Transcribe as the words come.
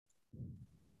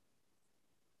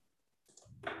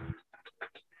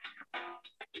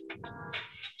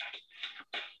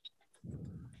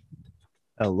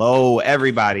Hello,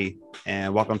 everybody,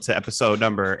 and welcome to episode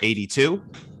number 82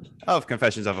 of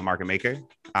Confessions of a Market Maker.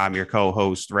 I'm your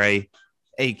co-host, Ray,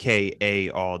 aka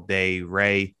All Day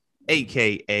Ray,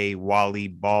 aka Wally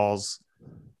Balls,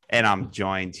 and I'm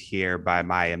joined here by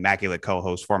my immaculate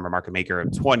co-host, former market maker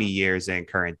of 20 years and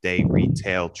current day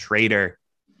retail trader,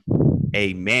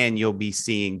 a man you'll be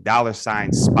seeing dollar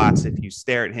sign spots if you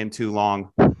stare at him too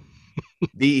long,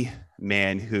 the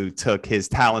man who took his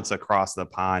talents across the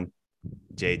pond.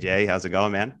 JJ, how's it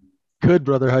going, man? Good,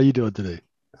 brother. How you doing today?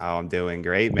 Oh, I'm doing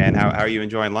great, man. How are you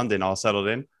enjoying London? All settled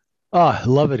in? I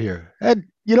love it here. And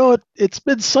you know what? It's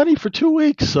been sunny for 2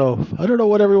 weeks, so I don't know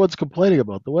what everyone's complaining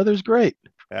about. The weather's great.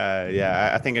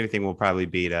 Yeah, I think anything will probably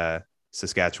beat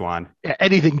Saskatchewan.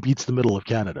 Anything beats the middle of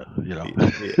Canada,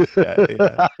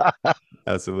 Yeah,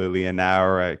 absolutely. And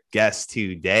our guest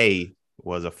today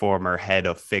was a former head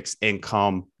of fixed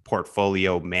income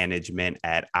portfolio management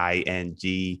at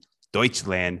ING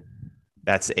Deutschland.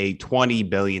 That's a $20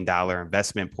 billion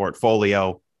investment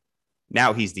portfolio.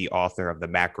 Now he's the author of the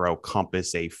Macro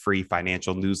Compass, a free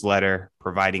financial newsletter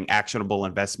providing actionable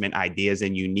investment ideas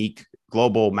and unique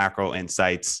global macro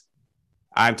insights.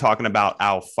 I'm talking about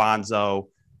Alfonso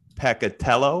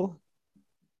Pecatello.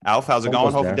 Alf, how's it going?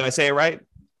 Almost Hopefully, did I there. say it right?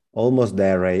 Almost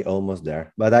there, Ray. Almost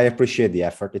there. But I appreciate the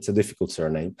effort. It's a difficult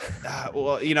surname.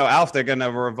 Well, Alf, they're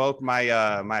gonna revoke my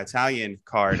Italian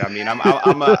card. I mean,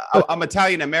 I'm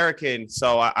Italian American,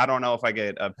 so I don't know if I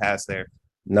get a pass there.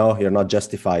 No, you're not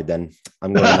justified then.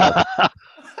 I'm going out.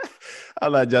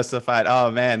 I'm not justified.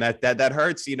 Oh man, that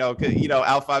hurts.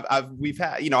 Alf, we've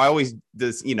had. I always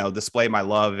display my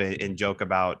love and joke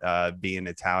about being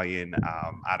Italian.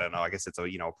 I don't know. I guess it's a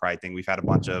pride thing. We've had a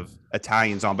bunch of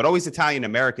Italians on, but always Italian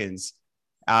Americans.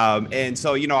 And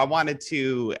so I wanted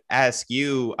to ask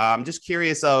you. I'm just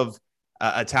curious of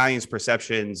Italians'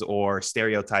 perceptions or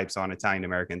stereotypes on Italian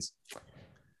Americans.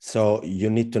 So you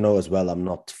need to know as well, I'm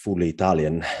not fully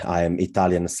Italian. I am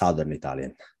Italian, Southern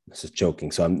Italian. This is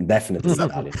joking. So I'm definitely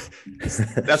Italian.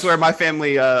 That's where my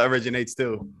family originates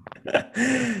too.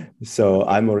 So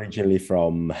I'm originally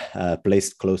from a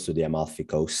place close to the Amalfi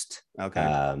Coast.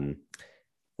 Okay.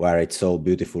 Where it's so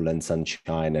beautiful and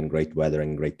sunshine and great weather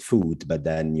and great food. But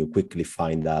then you quickly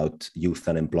find out youth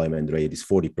unemployment rate is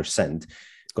 40%,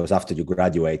 because after you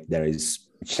graduate, there is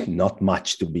not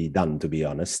much to be done, to be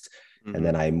honest. Mm-hmm. And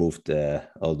then I moved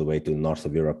all the way to north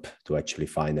of Europe to actually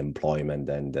find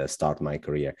employment and start my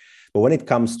career. But when it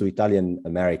comes to Italian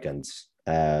Americans,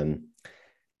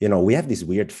 we have this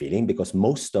weird feeling because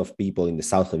most of people in the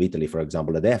south of Italy, for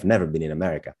example, they have never been in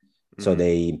America. So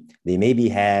they maybe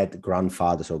had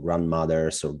grandfathers or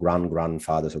grandmothers or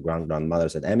grandfathers or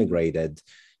grandmothers that emigrated.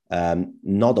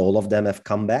 Not all of them have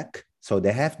come back. So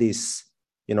they have this,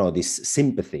 this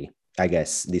sympathy, I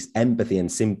guess, this empathy and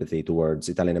sympathy towards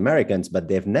Italian Americans, but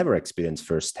they've never experienced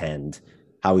firsthand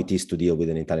how it is to deal with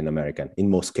an Italian American in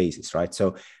most cases, right?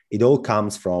 So it all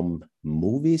comes from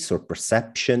movies or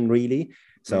perception, really.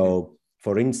 So,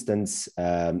 for instance,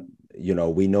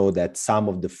 we know that some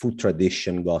of the food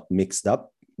tradition got mixed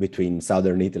up between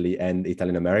Southern Italy and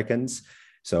Italian Americans.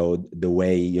 So the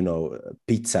way,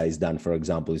 pizza is done, for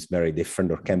example, is very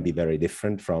different or can be very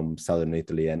different from Southern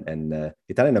Italy and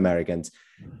Italian Americans.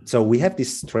 So we have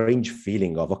this strange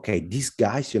feeling of, okay, these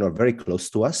guys, are very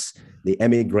close to us. They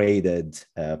emigrated,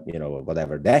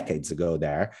 decades ago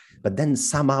there, but then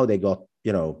somehow they got,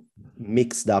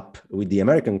 mixed up with the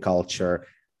American culture.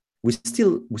 We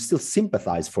still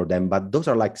sympathize for them, but those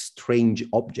are like strange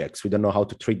objects. We don't know how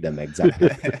to treat them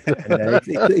exactly. And,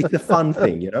 it's a fun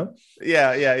thing,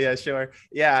 Yeah, sure.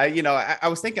 Yeah, I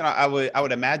was thinking I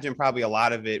would imagine probably a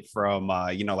lot of it from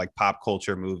like pop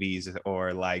culture movies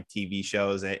or like TV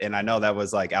shows, and I know that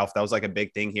was like Alf. That was like a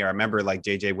big thing here. I remember like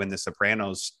JJ when The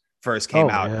Sopranos first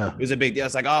came out. Yeah. It was a big deal.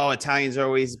 It's like, oh, Italians are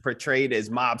always portrayed as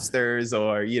mobsters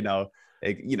or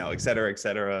et cetera, et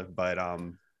cetera. But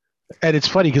And it's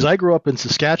funny because I grew up in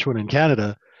Saskatchewan in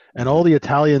Canada, and all the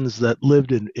Italians that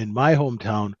lived in my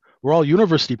hometown were all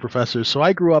university professors. So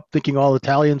I grew up thinking all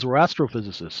Italians were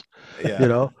astrophysicists,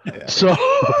 yeah. So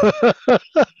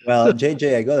Well,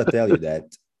 JJ, I got to tell you that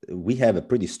we have a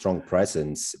pretty strong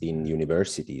presence in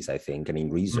universities, I think, and in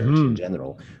research in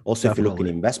general. Also, if you look in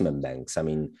Definitely. investment banks, I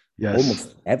mean, Yes.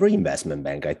 almost every investment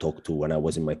bank I talked to when I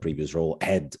was in my previous role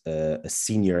had a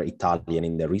senior Italian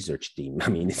in the research team. I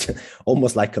mean, it's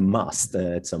almost like a must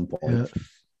at some point.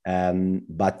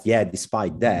 But yeah,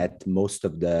 despite that, most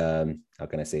of the, how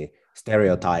can I say,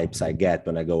 stereotypes I get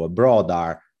when I go abroad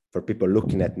are for people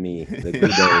looking at me, the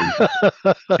good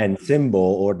old and symbol,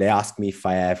 or they ask me if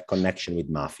I have connection with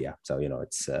mafia. So,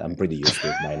 it's I'm pretty used to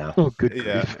it by now. Oh, good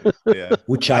Yeah, grief. yeah.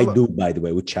 Which I do, by the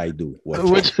way, which I do.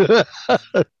 Which,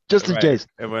 just in Right. case.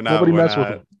 And Nobody mess with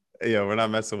him. Yeah, we're not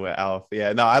messing with Alf.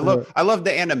 Yeah, no, I love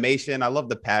the animation. I love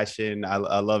the passion.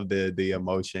 I love the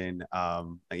emotion.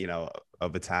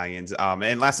 Of Italians.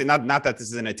 And lastly, not that this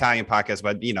is an Italian podcast,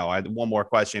 but one more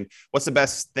question. What's the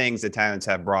best things Italians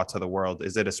have brought to the world?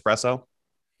 Is it espresso?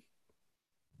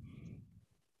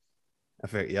 I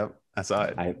figured, yep, I saw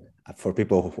it. For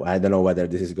people who, I don't know whether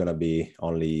this is going to be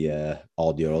only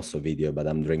audio or also video, but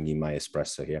I'm drinking my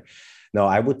espresso here. No,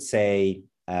 I would say,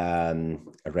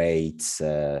 rates,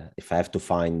 if I have to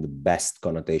find the best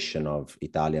connotation of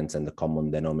Italians and the common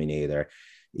denominator,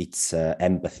 it's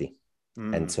empathy.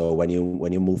 And so when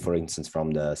you move, for instance,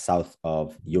 from the south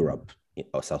of Europe,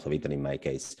 or south of Italy in my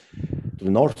case, to the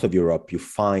north of Europe, you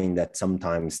find that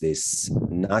sometimes this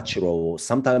natural,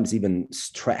 sometimes even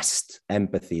stressed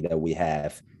empathy that we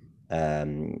have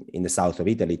in the south of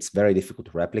Italy, it's very difficult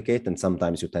to replicate, and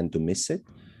sometimes you tend to miss it.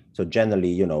 So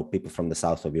generally, people from the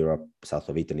south of Europe, south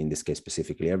of Italy in this case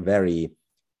specifically, are very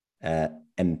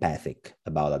empathic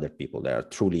about other people. They're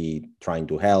truly trying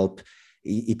to help.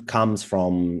 It comes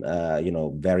from,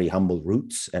 very humble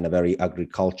roots and a very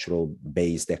agricultural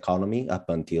based economy up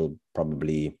until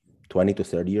probably 20 to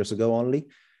 30 years ago only.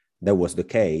 That was the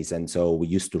case. And so we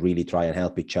used to really try and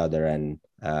help each other and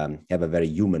have a very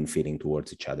human feeling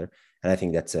towards each other. And I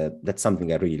think that's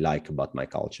something I really like about my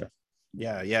culture.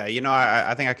 Yeah.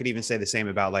 I think I could even say the same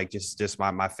about like just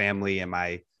my family and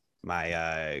my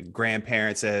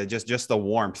grandparents. Just the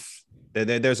warmth.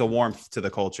 There's a warmth to the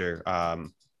culture.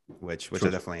 Which I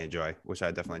definitely enjoy.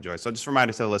 So just a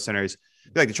reminder to the listeners, if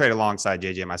you'd like to trade alongside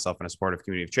JJ and myself in a supportive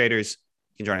community of traders,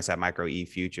 you can join us at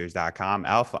microefutures.com.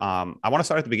 Alf, I want to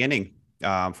start at the beginning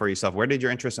for yourself. Where did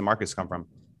your interest in markets come from?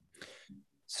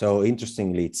 So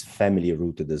interestingly, it's family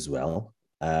rooted as well.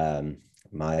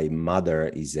 My mother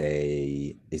is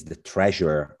the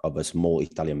treasurer of a small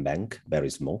Italian bank, very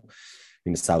small,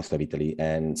 in the south of Italy.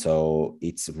 And so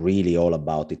it's really all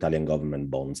about Italian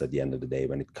government bonds at the end of the day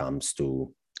when it comes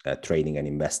to trading and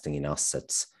investing in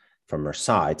assets from her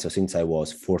side. So since I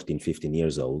was 14, 15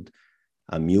 years old,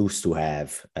 I'm used to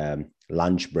have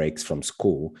lunch breaks from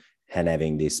school and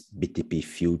having this BTP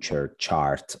future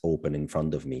chart open in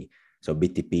front of me. So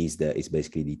BTP is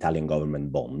basically the Italian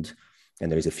government bond,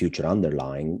 and there is a future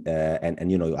underlying.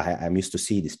 I'm used to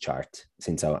see this chart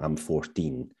since I'm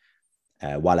 14.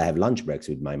 While I have lunch breaks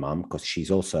with my mom, because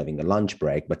she's also having a lunch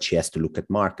break, but she has to look at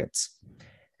markets.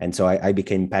 And so I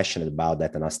became passionate about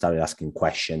that, and I started asking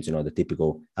questions, the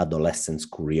typical adolescence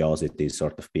curiosity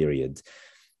sort of period.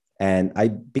 And I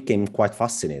became quite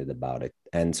fascinated about it.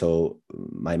 And so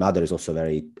my mother is also a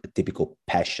very typical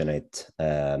passionate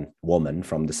woman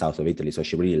from the south of Italy. So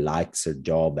she really likes her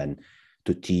job and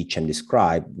to teach and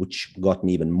describe, which got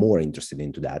me even more interested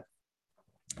into that.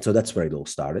 So that's where it all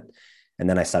started. And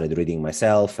then I started reading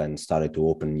myself and started to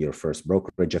open your first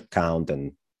brokerage account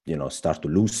and, start to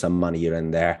lose some money here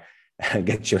and there,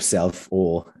 get yourself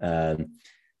all,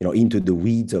 into the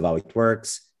weeds of how it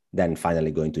works. Then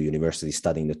finally going to university,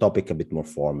 studying the topic a bit more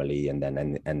formally, and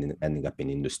then ending up in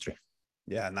industry.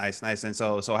 Yeah, nice. And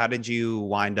so how did you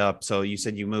wind up? So you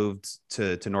said you moved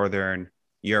to Northern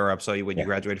Europe. So you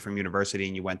graduated from university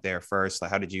and you went there first.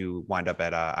 How did you wind up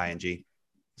at ING?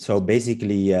 So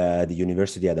basically, the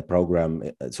university had a program.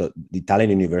 So the Italian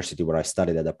university where I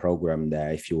studied had a program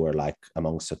that if you were like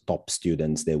amongst the top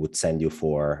students, they would send you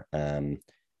for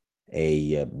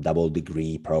a double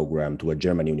degree program to a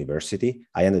German university.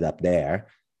 I ended up there.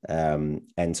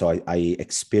 And so I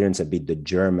experienced a bit the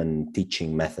German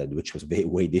teaching method, which was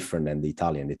way different than the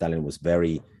Italian. The Italian was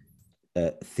very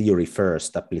theory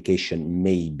first, application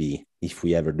maybe, if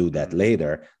we ever do that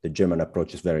later. The German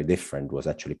approach is very different, was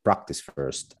actually practice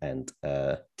first and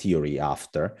theory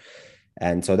after.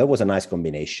 And so that was a nice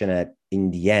combination. In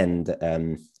the end,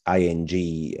 ING,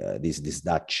 this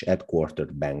Dutch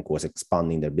headquartered bank, was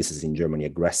expanding their business in Germany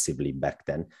aggressively back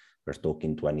then. We're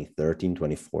talking 2013,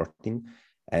 2014.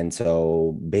 And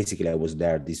so basically I was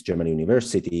there, this German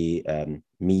university,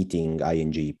 meeting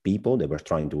ING people. They were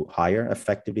trying to hire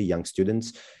effectively young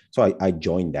students. So I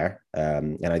joined there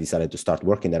and I decided to start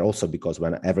working there also because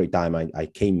every time I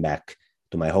came back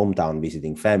to my hometown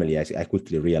visiting family, I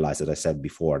quickly realized, as I said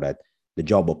before, that the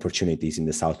job opportunities in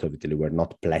the south of Italy were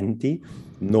not plenty,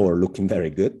 nor looking very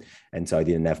good. And so I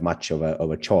didn't have much of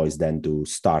a choice then to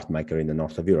start my career in the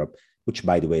north of Europe, which,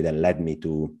 by the way, then led me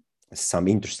to some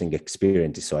interesting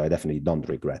experiences. So I definitely don't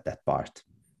regret that part.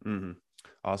 Mm-hmm.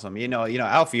 Awesome.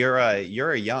 Alf, you're a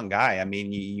young guy. I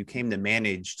mean, you came to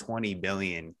manage 20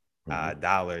 billion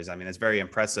dollars. I mean, it's very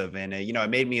impressive. And it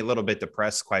made me a little bit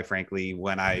depressed, quite frankly,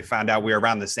 when I found out we were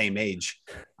around the same age.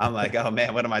 I'm like, oh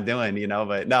man, what am I doing?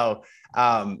 But no,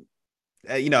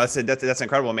 that's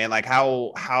incredible, man. Like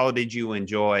how did you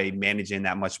enjoy managing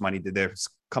that much money? Did there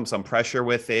come some pressure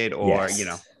with it, or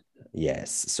Yes.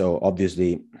 Yes. So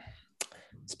obviously,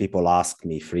 people ask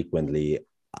me frequently,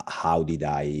 how did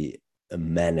I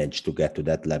manage to get to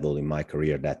that level in my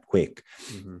career that quick?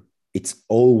 Mm-hmm. It's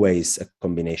always a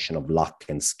combination of luck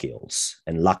and skills.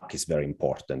 And luck is very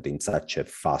important in such a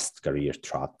fast career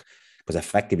track, because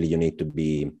effectively you need to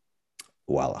be,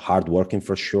 well, hardworking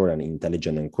for sure, and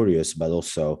intelligent and curious, but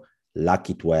also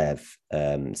lucky to have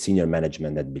senior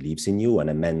management that believes in you, and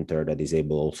a mentor that is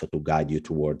able also to guide you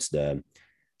towards the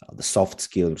soft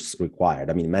skills required.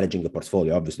 I mean, managing a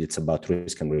portfolio, obviously it's about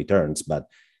risk and returns, but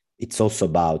it's also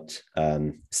about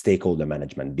stakeholder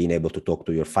management, being able to talk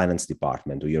to your finance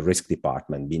department or your risk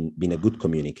department, being a good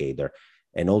communicator.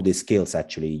 And all these skills,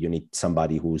 actually, you need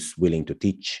somebody who's willing to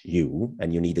teach you,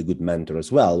 and you need a good mentor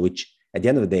as well, which at the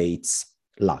end of the day, it's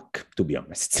luck, to be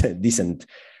honest. It's a decent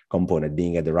component,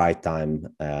 being at the right time,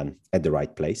 at the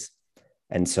right place.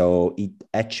 And so it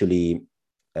actually,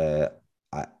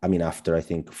 after I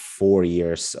think 4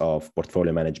 years of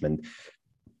portfolio management,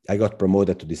 I got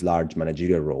promoted to this large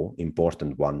managerial role,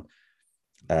 important one,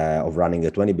 of running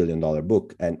a $20 billion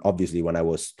book. And obviously, when I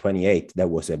was 28, that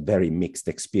was a very mixed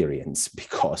experience,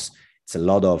 because it's a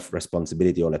lot of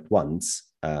responsibility all at once.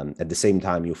 At the same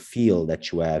time, you feel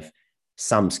that you have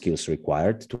some skills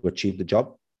required to achieve the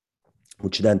job,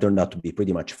 which then turned out to be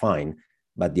pretty much fine.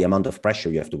 But the amount of pressure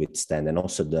you have to withstand, and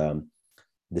also the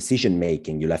decision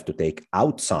making you'll have to take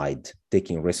outside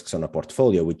taking risks on a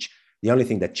portfolio, which the only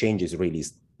thing that changes really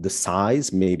is the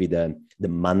size, maybe the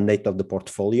mandate of the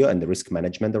portfolio and the risk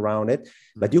management around it.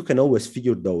 But you can always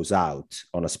figure those out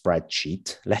on a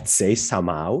spreadsheet, let's say,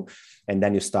 somehow. And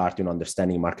then you start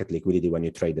understanding market liquidity when you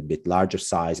trade a bit larger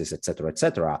sizes, et cetera, et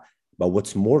cetera. But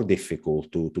what's more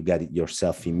difficult to get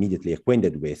yourself immediately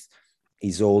acquainted with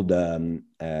is all the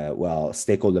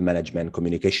stakeholder management,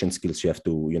 communication skills you have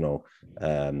to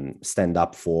stand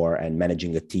up for, and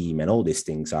managing a team, and all these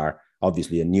things are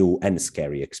obviously a new and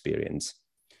scary experience.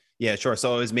 Yeah, sure.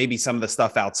 So it was maybe some of the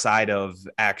stuff outside of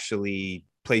actually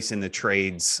placing the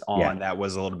trades on that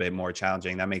was a little bit more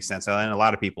challenging. That makes sense. And a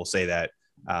lot of people say that,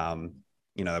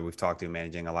 that we've talked to,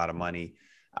 managing a lot of money.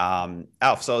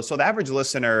 Alf, so the average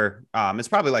listener is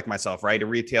probably like myself, right? A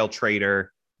retail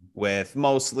trader with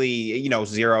mostly,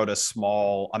 zero to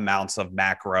small amounts of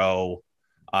macro,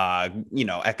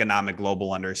 economic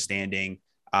global understanding.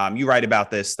 You write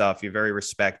about this stuff. You're very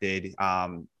respected,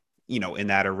 in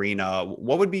that arena.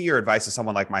 What would be your advice to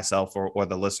someone like myself or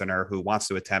the listener who wants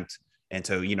to attempt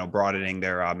into, broadening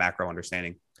their macro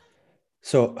understanding?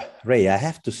 So, Ray, I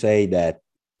have to say that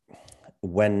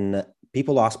when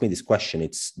people ask me this question,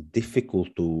 it's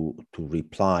difficult to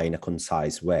reply in a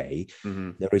concise way.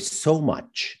 Mm-hmm. There is so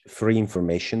much free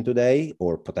information today,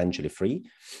 or potentially free,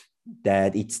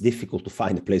 that it's difficult to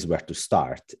find a place where to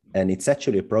start. And it's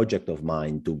actually a project of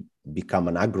mine to become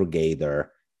an aggregator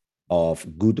of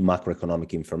good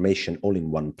macroeconomic information all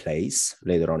in one place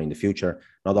later on in the future,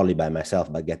 not only by myself,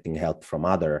 but getting help from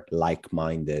other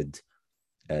like-minded,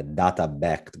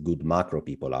 data-backed good macro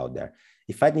people out there.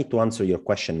 If I need to answer your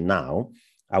question now,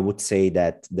 I would say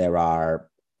that there are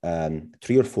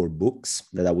 3 or 4 books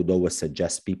that I would always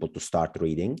suggest people to start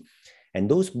reading.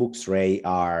 And those books, Ray,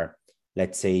 are,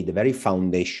 let's say, the very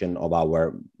foundation of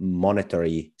our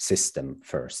monetary system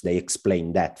first. They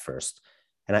explain that first.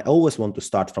 And I always want to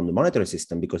start from the monetary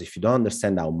system, because if you don't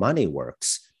understand how money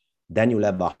works, then you'll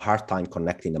have a hard time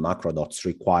connecting the macro dots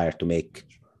required to make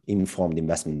informed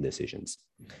investment decisions.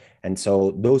 And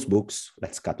so those books,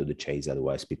 let's cut to the chase,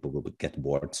 otherwise people will get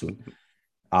bored soon,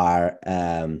 are,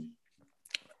 I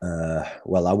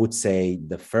would say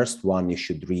the first one you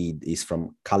should read is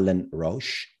from Cullen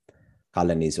Roche.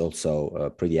 Cullen is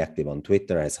also pretty active on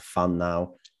Twitter, has a fund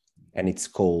now, and it's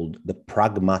called The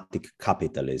Pragmatic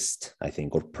Capitalist, I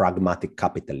think, or Pragmatic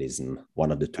Capitalism,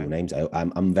 one of the two names.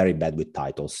 I'm very bad with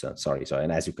titles, sorry. So,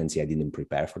 and as you can see, I didn't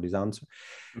prepare for this answer.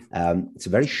 It's a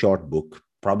very short book,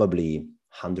 probably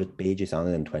 100 pages,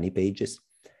 120 pages.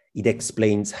 It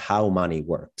explains how money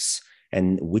works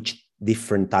and which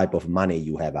different type of money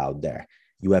you have out there.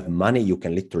 You have money you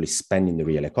can literally spend in the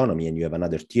real economy, and you have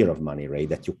another tier of money, right,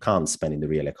 that you can't spend in the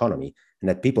real economy, and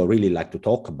that people really like to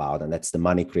talk about, and that's the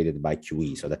money created by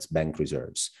QE, so that's bank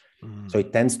reserves. So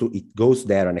it goes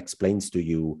there and explains to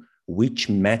you which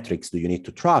metrics do you need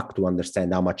to track to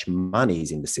understand how much money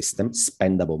is in the system,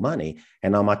 spendable money,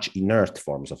 and how much inert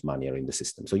forms of money are in the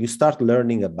system. So you start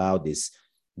learning about these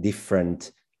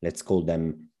different, let's call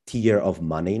them tier of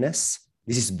moneyness.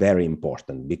 This is very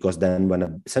important because then when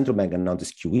a central bank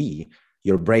announces QE,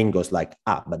 your brain goes like,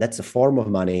 but that's a form of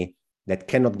money that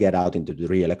cannot get out into the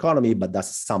real economy, but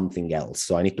does something else.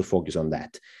 So I need to focus on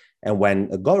that. And when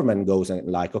a government goes and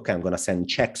like, okay, I'm going to send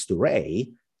checks to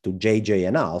Ray, to JJ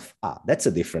and Alf, that's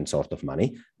a different sort of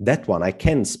money. That one I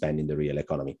can spend in the real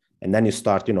economy. And then you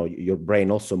start, your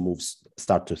brain also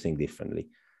start to think differently.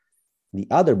 The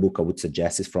other book I would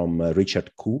suggest is from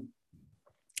Richard Koo,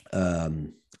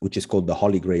 which is called The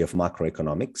Holy Grail of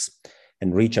Macroeconomics.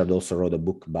 And Richard also wrote a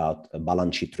book about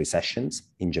balance sheet recessions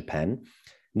in Japan.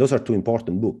 And those are two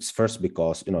important books. First,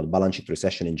 because the balance sheet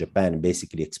recession in Japan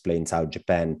basically explains how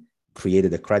Japan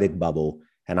created a credit bubble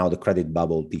and how the credit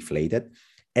bubble deflated.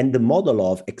 And the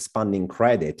model of expanding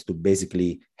credit to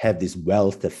basically have this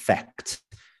wealth effect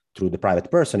through the private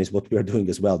person is what we are doing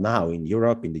as well now in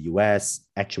Europe, in the US,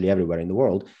 actually everywhere in the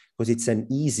world, because it's an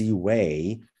easy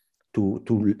way to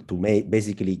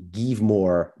basically give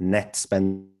more net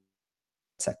spend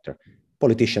sector.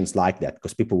 Politicians like that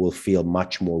because people will feel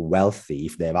much more wealthy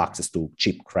if they have access to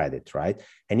cheap credit, right?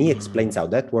 And he explains how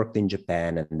that worked in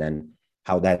Japan and then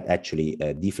how that actually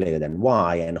deflated and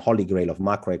why. And Holy Grail of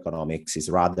Macroeconomics is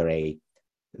rather a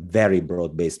very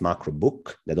broad-based macro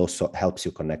book that also helps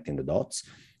you connecting the dots.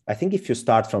 I think if you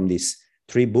start from these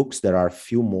 3 books, there are a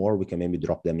few more. We can maybe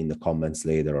drop them in the comments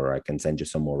later, or I can send you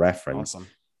some more reference. Awesome.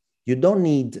 You don't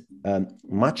need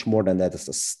much more than that as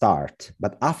a start.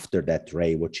 But after that,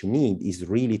 Ray, what you need is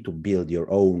really to build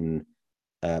your own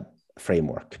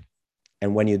framework.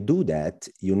 And when you do that,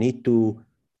 you need to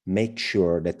make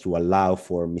sure that you allow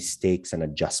for mistakes and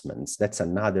adjustments. That's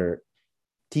another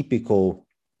typical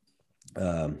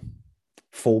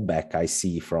fallback I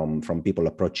see from people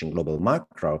approaching global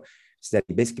macro, is that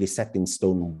they basically set in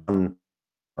stone one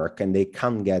work and they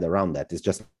can't get around that. It's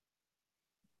just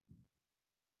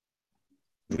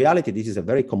in reality, this is a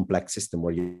very complex system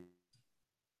where you.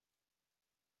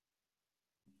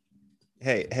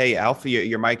 Hey, Alf,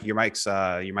 your mic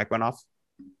went off.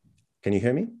 Can you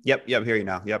hear me? Yep, hear you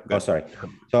now. Yep. Good. Oh, sorry.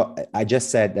 So I just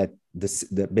said that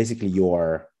basically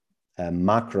your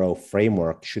macro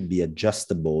framework should be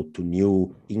adjustable to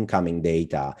new incoming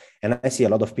data. And I see a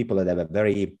lot of people that have a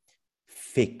very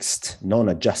fixed,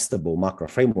 non-adjustable macro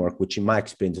framework, which in my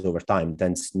experience over time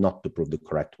tends not to prove the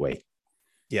correct way.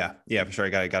 Yeah, for sure.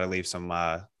 You got to leave some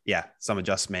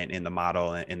adjustment in the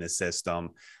model and in the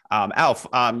system. Alf,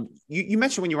 you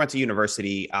mentioned when you went to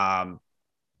university,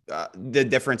 the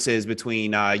differences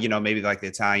between, maybe like the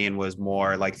Italian was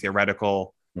more like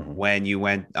theoretical. Mm-hmm. When you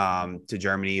went to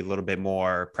Germany, a little bit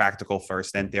more practical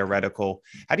first, then theoretical.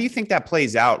 How do you think that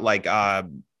plays out? Like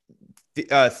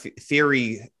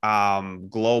theory,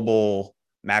 global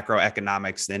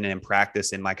macroeconomics, and in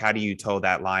practice, and like how do you toe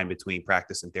that line between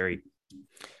practice and theory?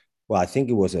 Well, I think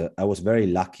I was very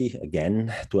lucky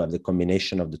again to have the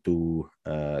combination of the two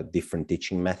different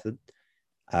teaching methods.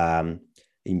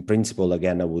 In principle,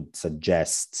 again, I would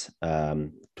suggest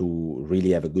to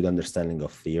really have a good understanding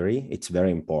of theory. It's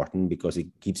very important because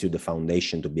it gives you the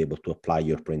foundation to be able to apply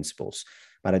your principles.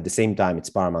 But at the same time, it's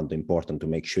paramount important to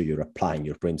make sure you're applying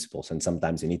your principles. And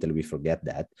sometimes in Italy, we forget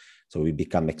that. So we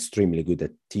become extremely good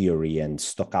at theory and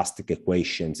stochastic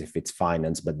equations if it's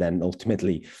finance, but then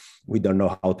ultimately we don't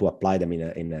know how to apply them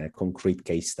in a concrete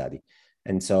case study.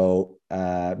 And so,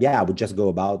 I would just go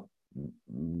about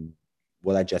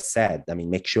what I just said. I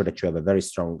mean, make sure that you have a very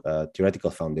strong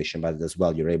theoretical foundation, but as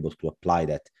well, you're able to apply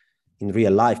that in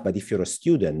real life. But if you're a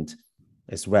student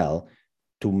as well,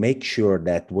 to make sure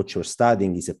that what you're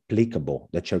studying is applicable,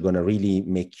 that you're going to really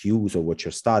make use of what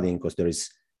you're studying, because there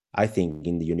is, I think,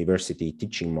 in the university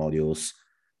teaching modules,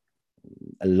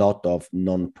 a lot of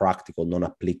non-practical,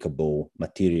 non-applicable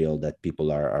material that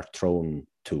people are thrown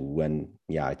to when,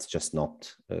 it's just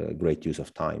not a great use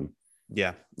of time.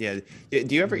 Yeah. Do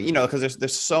you ever, because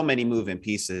there's so many moving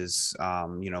pieces,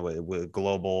 with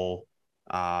global,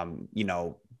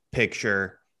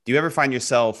 picture. Do you ever find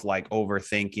yourself like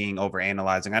overthinking,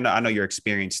 overanalyzing? I know you're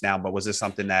experienced now, but was this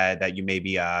something that you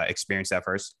maybe experienced at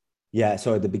first? Yeah.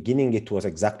 So at the beginning, it was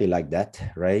exactly like that,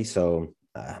 right? So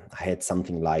I had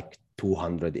something like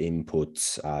 200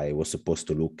 inputs I was supposed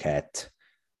to look at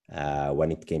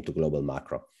when it came to global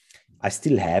macro. I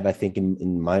still have, I think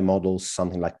in my models,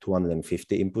 something like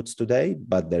 250 inputs today,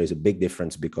 but there is a big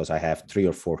difference because I have 3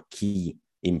 or 4 key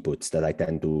inputs that I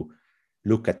tend to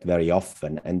look at very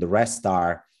often. And the rest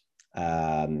are,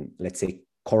 let's say,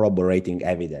 corroborating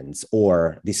evidence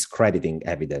or discrediting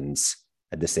evidence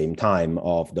at the same time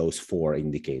of those four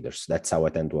indicators. That's how I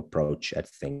tend to approach at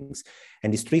things.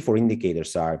 And these 3-4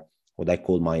 indicators are what I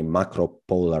call my macro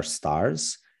polar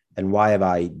stars. And why have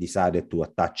I decided to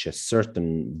attach a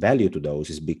certain value to those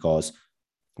is because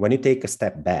when you take a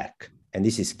step back, and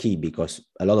this is key because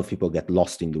a lot of people get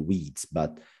lost in the weeds,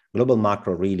 but global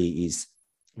macro really is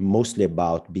mostly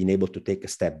about being able to take a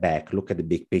step back, look at the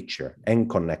big picture and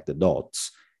connect the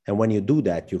dots. And when you do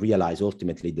that, you realize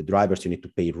ultimately the drivers you need to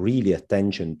pay really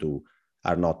attention to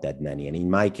are not that many. And in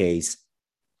my case,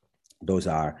 those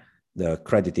are the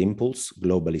credit impulse,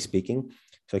 globally speaking.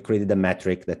 So I created a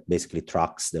metric that basically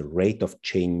tracks the rate of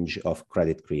change of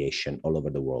credit creation all over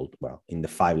the world. Well, in the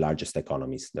 5 largest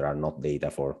economies, there are not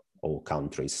data for all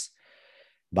countries,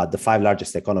 but the 5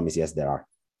 largest economies, yes, there are.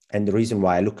 And the reason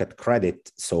why I look at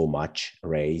credit so much,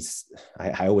 Ray, is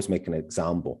I always make an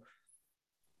example.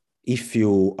 If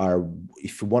you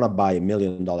want to buy $1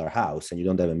 million house and you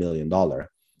don't have $1 million,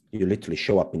 you literally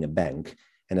show up in a bank,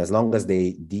 and as long as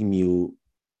they deem you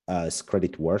as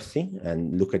credit worthy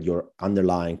and look at your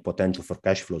underlying potential for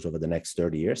cash flows over the next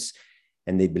 30 years,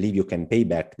 and they believe you can pay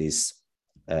back this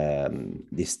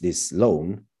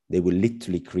loan, they will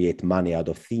literally create money out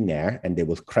of thin air and they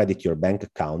will credit your bank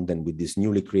account. And with this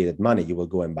newly created money, you will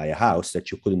go and buy a house that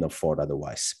you couldn't afford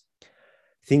otherwise.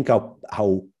 Think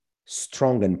how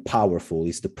strong and powerful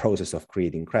is the process of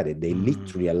creating credit. They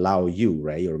literally allow you,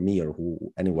 Ray, or me, or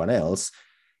anyone else,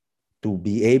 to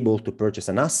be able to purchase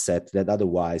an asset that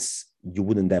otherwise you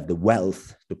wouldn't have the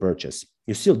wealth to purchase.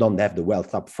 You still don't have the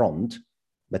wealth up front,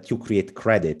 but you create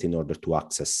credit in order to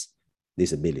access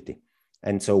this ability.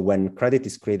 And so when credit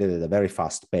is created at a very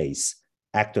fast pace,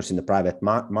 actors in the private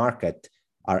market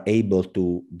are able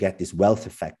to get this wealth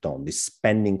effect on, this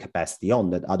spending capacity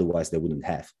on that otherwise they wouldn't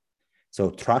have.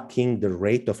 So tracking the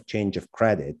rate of change of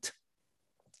credit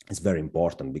is very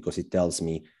important because it tells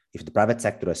me if the private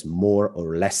sector has more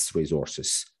or less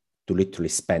resources to literally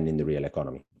spend in the real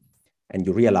economy. And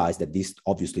you realize that this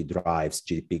obviously drives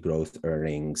GDP growth,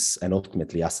 earnings, and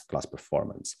ultimately asset class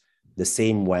performance. The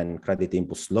same when credit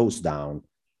impulse slows down,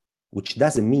 which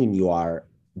doesn't mean you are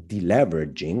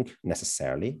deleveraging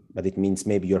necessarily, but it means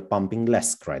maybe you're pumping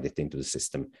less credit into the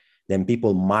system. Then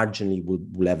people marginally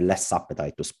will have less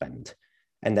appetite to spend.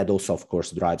 And that also, of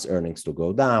course, drives earnings to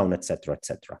go down, et cetera, et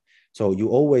cetera. So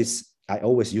I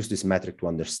always use this metric to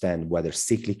understand whether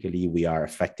cyclically we are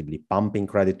effectively pumping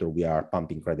credit or we are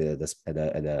pumping credit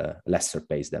at a lesser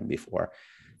pace than before.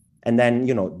 And then,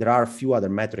 there are a few other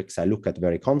metrics I look at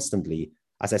very constantly.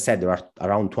 As I said, there are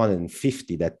around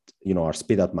 250 that, are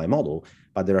spit out my model,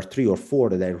 but there are 3 or 4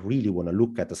 that I really want to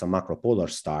look at as a macro polar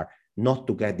star, not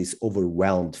to get this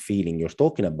overwhelmed feeling you're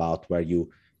talking about where you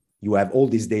have all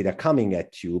this data coming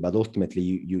at you, but ultimately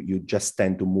you just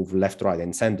tend to move left, right,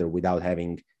 and center without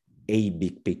having a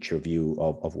big picture view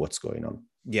of what's going on.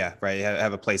 Yeah, right.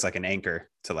 Have a place like an anchor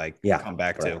to come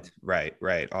back correct. to.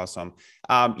 Right. Awesome.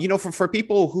 For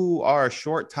people who are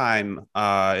short time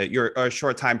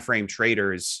frame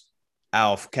traders,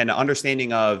 Alf, can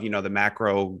understanding of the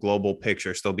macro global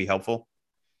picture still be helpful?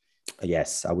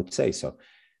 Yes, I would say so.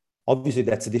 Obviously,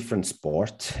 that's a different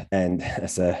sport, and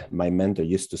as my mentor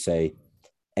used to say,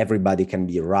 everybody can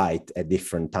be right at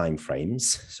different time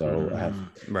frames. So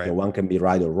one can be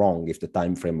right or wrong if the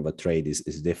time frame of a trade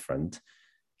is different.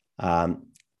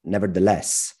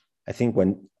 Nevertheless, I think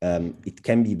when it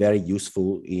can be very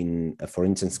useful in, for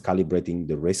instance, calibrating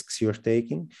the risks you're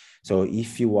taking. So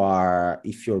if you're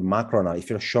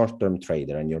a short-term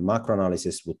trader and your macro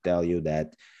analysis would tell you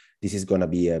that this is going to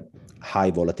be a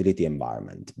high volatility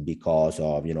environment because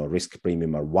of, risk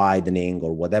premium are widening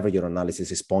or whatever your analysis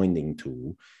is pointing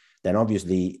to, then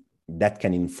obviously that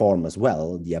can inform as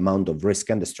well the amount of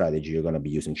risk and the strategy you're going to be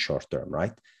using short-term,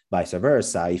 right? Vice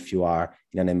versa, if you are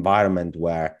in an environment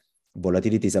where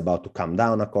volatility is about to come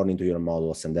down according to your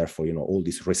models, and therefore, all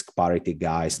these risk parity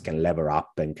guys can lever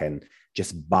up and can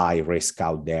just buy risk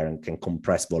out there and can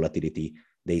compress volatility,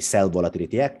 they sell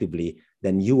volatility actively,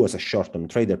 then you as a short-term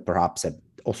trader perhaps have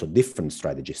also different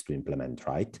strategies to implement,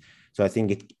 right? So I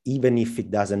think even if it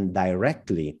doesn't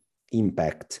directly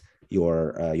impact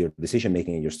your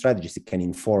decision-making and your strategies, it can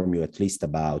inform you at least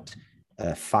about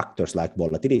factors like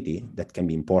volatility that can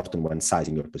be important when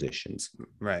sizing your positions.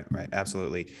 Right.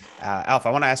 Absolutely. Alf, I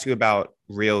want to ask you about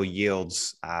real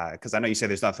yields, because I know you say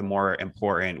there's nothing more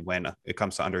important when it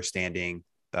comes to understanding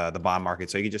the bond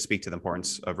market. So you can just speak to the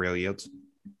importance of real yields.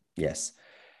 Yes.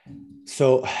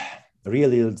 So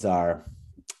real yields are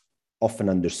often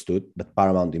understood, but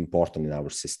paramount important in our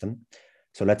system.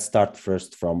 So let's start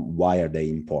first from why are they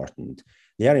important?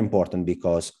 They are important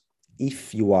because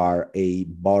if you are a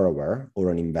borrower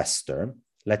or an investor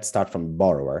let's start from the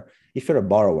borrower. If you're a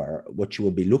borrower, what you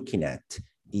will be looking at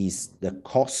is the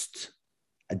cost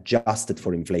adjusted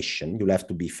for inflation you'll have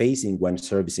to be facing when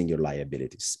servicing your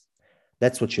liabilities.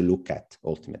 That's what you look at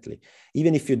ultimately,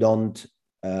 even if you don't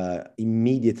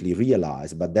immediately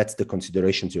realize, but that's the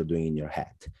considerations you're doing in your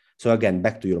head. So again,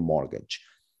 back to your mortgage.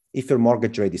 If your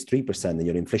mortgage rate is 3% and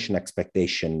your inflation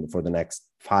expectation for the next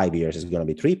 5 years is going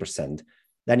to be 3%,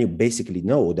 then you basically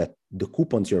know that the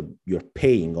coupons you're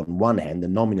paying on one hand, the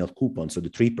nominal coupon, so the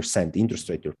 3% interest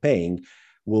rate you're paying,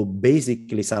 will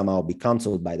basically somehow be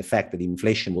canceled by the fact that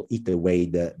inflation will eat away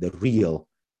the real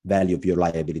value of your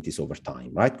liabilities over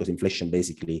time, right? Because inflation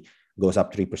basically goes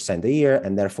up 3% a year,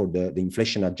 and therefore the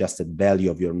inflation adjusted value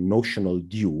of your notional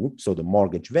due, so the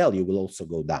mortgage value, will also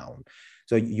go down.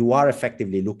 So you are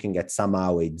effectively looking at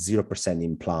somehow a 0%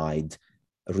 implied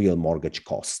real mortgage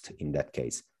cost in that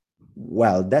case.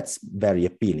 Well, that's very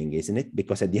appealing, isn't it?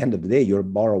 Because at the end of the day, you're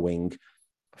borrowing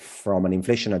from an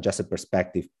inflation adjusted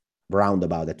perspective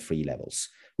roundabout at 3 levels,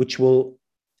 which will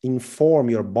inform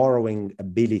your borrowing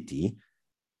ability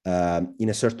in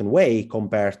a certain way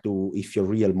compared to if your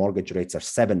real mortgage rates are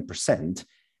 7%.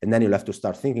 And then you'll have to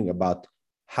start thinking about,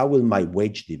 how will my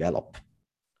wage develop?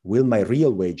 Will my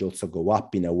real wage also go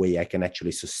up in a way I can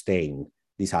actually sustain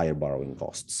these higher borrowing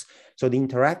costs? So the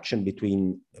interaction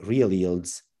between real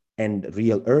yields and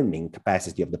real earning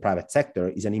capacity of the private sector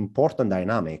is an important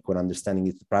dynamic when understanding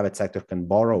if the private sector can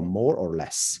borrow more or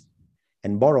less.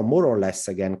 And borrow more or less,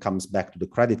 again, comes back to the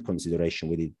credit consideration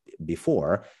we did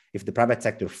before. If the private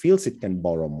sector feels it can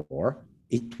borrow more,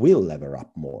 it will lever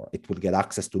up more. It will get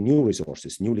access to new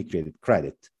resources, newly created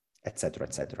credit, et cetera,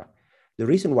 et cetera. The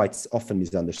reason why it's often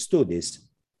misunderstood is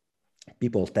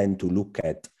people tend to look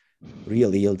at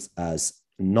real yields as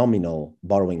nominal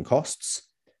borrowing costs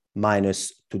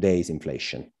minus today's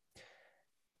inflation,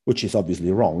 which is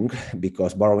obviously wrong,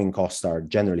 because borrowing costs are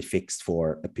generally fixed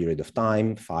for a period of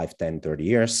time, 5, 10, 30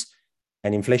 years.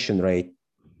 And inflation rate,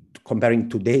 comparing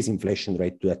today's inflation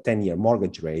rate to a 10-year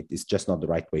mortgage rate, is just not the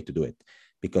right way to do it,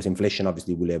 because inflation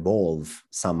obviously will evolve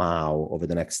somehow over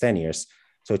the next 10 years.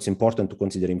 So it's important to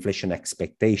consider inflation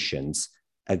expectations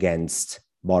against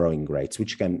borrowing rates,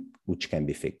 which can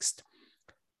be fixed.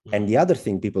 And the other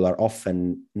thing people are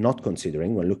often not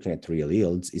considering when looking at real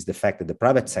yields is the fact that the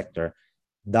private sector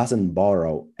doesn't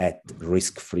borrow at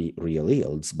risk-free real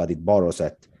yields, but it borrows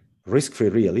at risk-free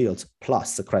real yields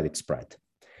plus a credit spread.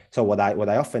 So what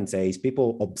I often say is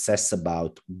people obsess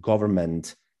about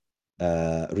government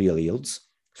real yields.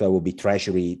 So it will be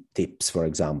treasury tips, for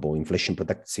example, inflation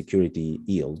protected security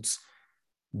yields.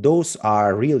 Those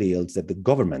are real yields that the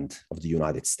government of the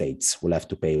United States will have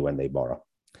to pay when they borrow.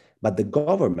 But the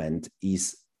government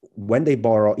is, when they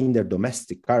borrow in their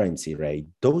domestic currency rate,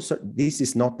 this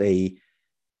is not the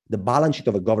balance sheet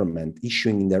of a government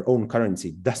issuing in their own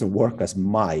currency doesn't work as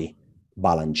my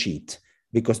balance sheet,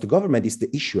 because the government is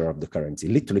the issuer of the currency.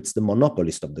 Literally, it's the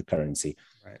monopolist of the currency.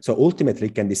 Right. So ultimately,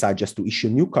 it can decide just to issue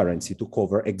new currency to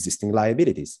cover existing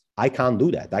liabilities. I can't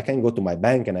do that. I can go to my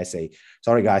bank and I say,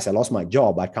 sorry, guys, I lost my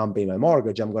job. I can't pay my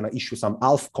mortgage. I'm going to issue some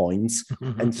ALF coins.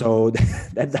 And so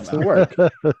that doesn't work.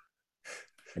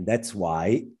 And that's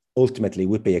why ultimately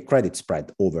we pay a credit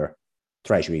spread over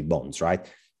treasury bonds, right?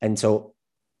 And so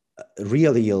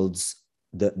real yields,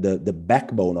 the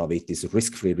backbone of it is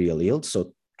risk-free real yields.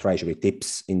 So treasury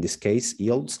tips, in this case,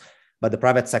 yields. But the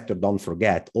private sector, don't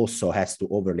forget, also has to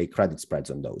overlay credit spreads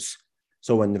on those.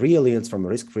 So when real yields from a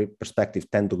risk-free perspective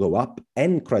tend to go up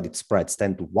and credit spreads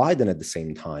tend to widen at the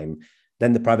same time,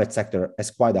 then the private sector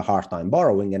has quite a hard time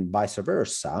borrowing, and vice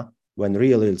versa. When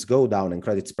real yields go down and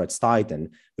credit spreads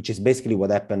tighten, which is basically what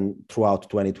happened throughout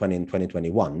 2020 and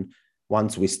 2021,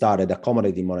 once we started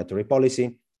accommodating monetary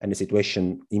policy and the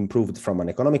situation improved from an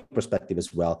economic perspective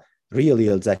as well, real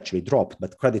yields actually dropped,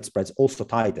 but credit spreads also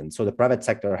tightened. So the private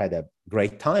sector had a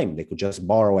great time. They could just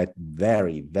borrow at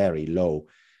very, very low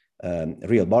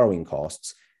real borrowing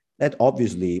costs. That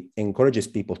obviously encourages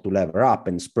people to lever up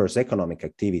and spurs economic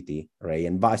activity, right?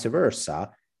 And vice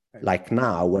versa. Like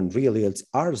now, when real yields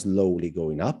are slowly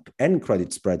going up and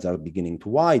credit spreads are beginning to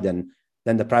widen,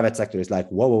 then the private sector is like,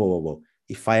 whoa.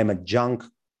 If I am a junk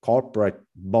corporate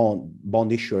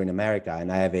bond issuer in America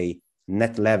and I have a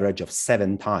net leverage of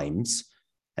 7 times,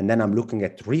 and then I'm looking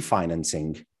at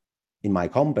refinancing in my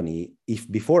company, if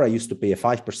before I used to pay a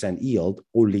 5% yield,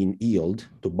 all-in yield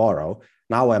to borrow,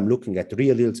 now I'm looking at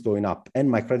real yields going up and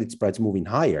my credit spreads moving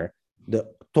higher, the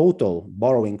total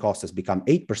borrowing cost has become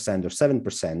 8% or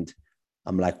 7%.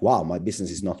 I'm like, wow, my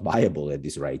business is not viable at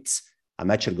these rates.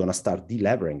 I'm actually going to start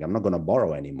delevering. I'm not going to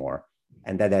borrow anymore.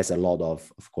 And that has a lot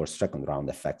of course, second round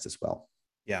effects as well.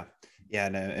 Yeah. Yeah.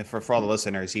 And for all the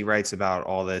listeners, he writes about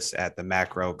all this at the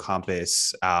Macro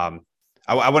Compass. I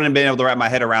wouldn't have been able to wrap my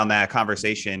head around that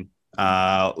conversation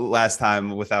last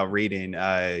time without reading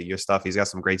your stuff. He's got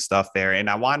some great stuff there. And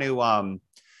I want to,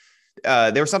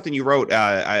 there was something you wrote.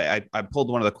 I pulled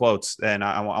one of the quotes and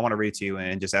I want to read to you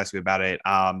and just ask you about it.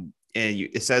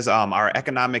 It says our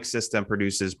economic system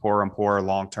produces poorer and poorer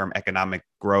long-term economic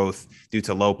growth due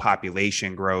to low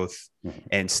population growth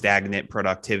and stagnant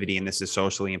productivity. And this is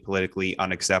socially and politically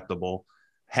unacceptable.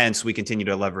 Hence, we continue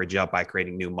to leverage up by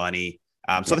creating new money.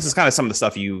 So this is kind of some of the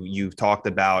stuff you've talked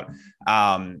about.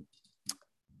 And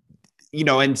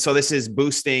so this is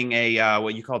boosting a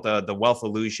what you call the wealth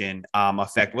illusion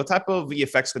effect. What type of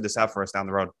effects could this have for us down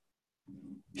the road?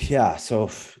 Yeah, so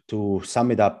to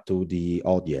sum it up to the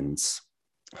audience,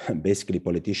 basically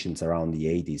politicians around the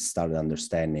 80s started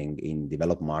understanding in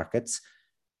developed markets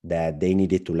that they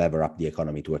needed to lever up the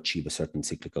economy to achieve a certain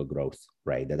cyclical growth,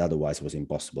 right? That otherwise was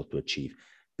impossible to achieve.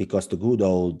 Because the good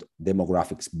old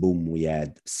demographics boom we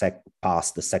had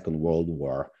past the Second World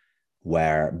War,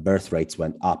 where birth rates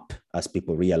went up as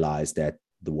people realized that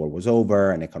the war was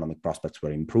over and economic prospects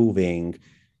were improving,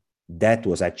 that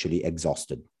was actually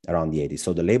exhausted around the 80s.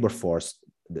 So the labor force,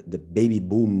 the baby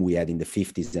boom we had in the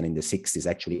 50s and in the 60s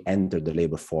actually entered the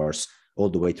labor force all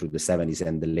the way through the 70s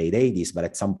and the late 80s. But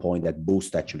at some point that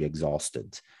boost actually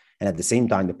exhausted. And at the same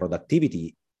time, the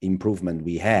productivity improvement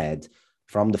we had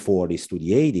from the 40s to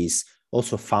the 80s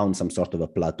also found some sort of a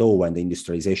plateau when the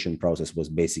industrialization process was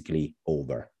basically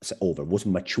was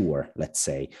mature, let's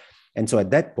say. And so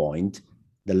at that point,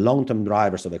 the long-term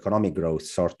drivers of economic growth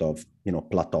sort of,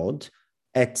 plateaued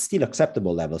at still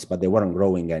acceptable levels, but they weren't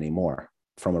growing anymore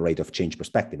from a rate of change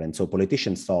perspective. And so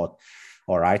politicians thought,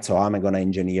 all right, so how am I going to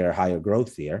engineer higher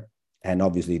growth here? And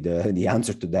obviously the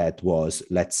answer to that was,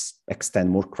 let's extend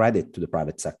more credit to the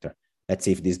private sector. Let's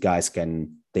see if these guys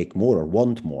can take more or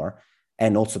want more.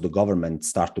 And also the government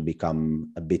start to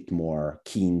become a bit more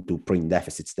keen to print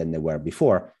deficits than they were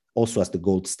before, also as the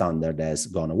gold standard has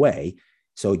gone away.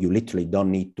 So you literally don't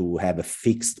need to have a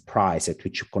fixed price at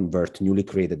which you convert newly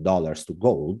created dollars to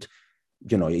gold.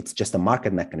 It's just a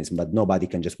market mechanism, but nobody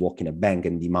can just walk in a bank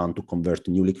and demand to convert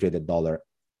a newly created dollar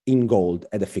in gold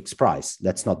at a fixed price.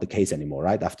 That's not the case anymore,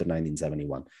 right? After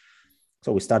 1971.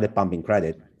 So we started pumping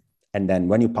credit. And then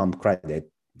when you pump credit,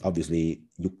 obviously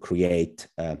you create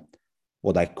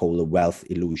what I call a wealth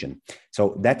illusion.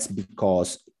 So that's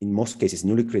because in most cases,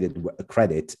 newly created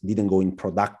credit didn't go in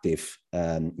productive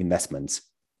investments.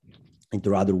 It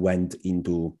rather went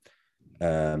into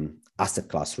asset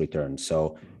class returns.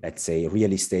 So let's say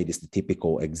real estate is the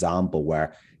typical example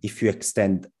where if you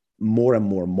extend more and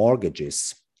more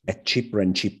mortgages at cheaper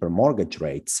and cheaper mortgage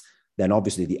rates, then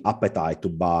obviously the appetite to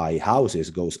buy houses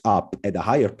goes up at a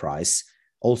higher price.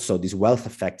 Also, this wealth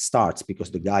effect starts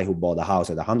because the guy who bought a house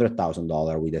at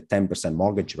 $100,000 with a 10%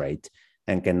 mortgage rate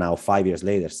and can now 5 years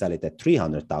later sell it at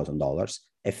 $300,000,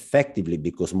 effectively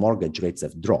because mortgage rates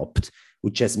have dropped,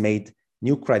 which has made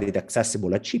new credit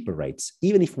accessible at cheaper rates.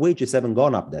 Even if wages haven't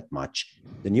gone up that much,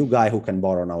 the new guy who can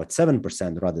borrow now at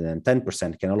 7% rather than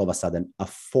 10% can all of a sudden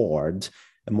afford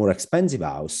a more expensive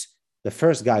house. The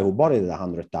first guy who bought it at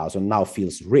 $100,000 now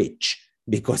feels rich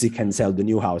because he can sell the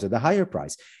new house at a higher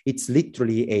price. It's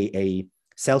literally a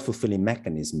self-fulfilling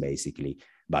mechanism, basically,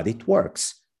 but it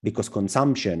works because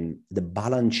consumption, the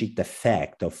balance sheet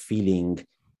effect of feeling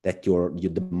that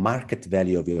the market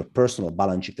value of your personal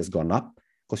balance sheet has gone up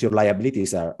because your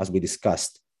liabilities are, as we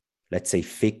discussed, let's say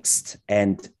fixed,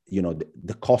 and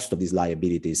the cost of these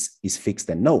liabilities is fixed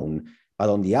and known. But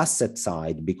on the asset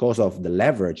side, because of the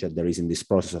leverage that there is in this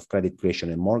process of credit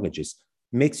creation and mortgages,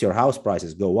 makes your house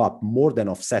prices go up more than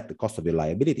offset the cost of your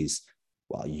liabilities.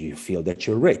 Well, you feel that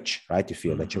you're rich, right? You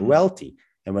feel that you're wealthy.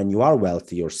 And when you are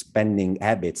wealthy, your spending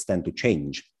habits tend to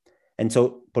change. And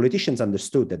so politicians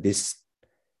understood that this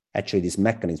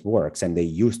mechanism works, and they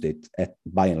used it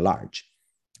by and large.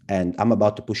 And I'm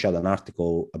about to push out an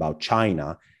article about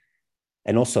China.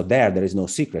 And also there is no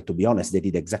secret. To be honest, they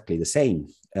did exactly the same.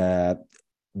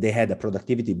 They had a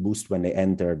productivity boost when they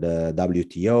entered the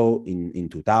WTO in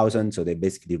 2000. So they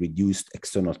basically reduced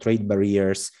external trade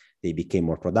barriers. They became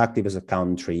more productive as a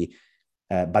country.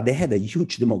 But they had a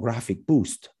huge demographic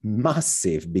boost,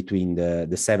 massive, between the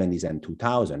 70s and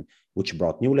 2000, which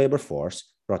brought new labor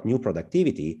force, brought new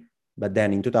productivity. But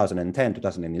then in 2010,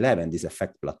 2011, this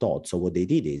effect plateaued. So what they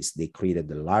did is they created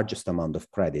the largest amount of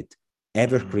credit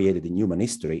ever created in human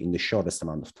history in the shortest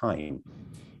amount of time.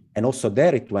 And also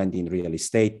there it went in real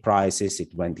estate prices,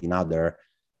 it went in other,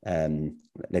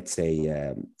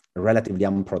 relatively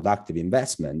unproductive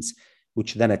investments,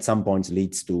 which then at some points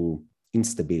leads to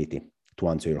instability to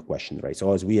answer your question, right?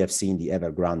 So as we have seen the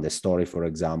Evergrande story, for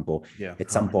example, at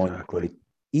some point,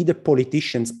 either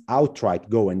politicians outright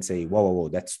go and say, whoa,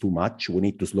 that's too much, we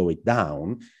need to slow it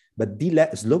down. But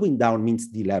slowing down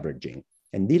means deleveraging.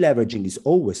 And deleveraging is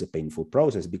always a painful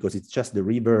process because it's just the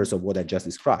reverse of what I just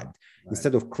described. Right.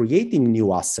 Instead of creating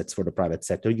new assets for the private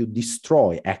sector, you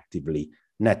destroy actively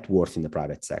net worth in the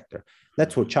private sector.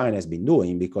 That's what China has been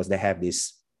doing because they have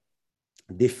this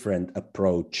different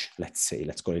approach, let's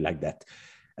call it like that,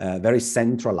 very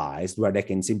centralized, where they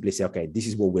can simply say, okay, this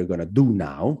is what we're going to do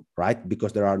now, right?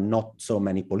 Because there are not so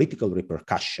many political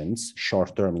repercussions,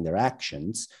 short-term in their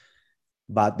actions,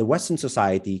 but the Western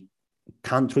society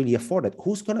can't really afford it.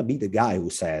 Who's going to be the guy who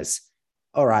says,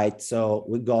 all right, so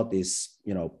we got this,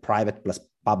 private plus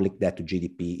public debt to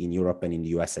GDP in Europe and in the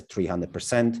US at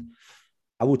 300%.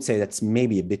 I would say that's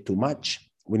maybe a bit too much.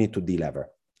 We need to delever.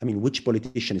 I mean, which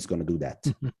politician is going to do that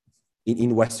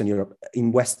in Western Europe,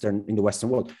 in the Western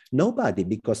world? Nobody,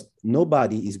 because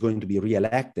nobody is going to be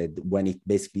reelected when it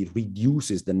basically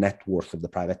reduces the net worth of the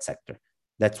private sector.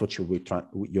 That's what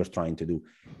you're trying to do.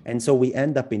 And so we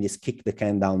end up in this kick the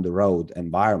can down the road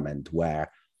environment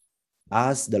where,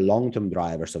 as the long-term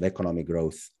drivers of economic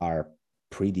growth are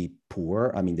pretty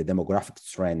poor, I mean, the demographic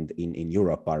trend in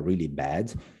Europe are really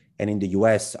bad, and in the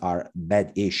US are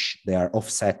bad-ish. They are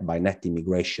offset by net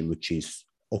immigration, which is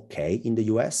okay in the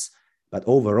US. But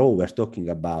overall, we're talking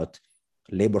about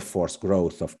labor force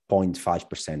growth of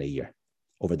 0.5% a year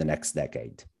over the next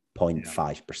decade,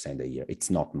 0.5% a year. It's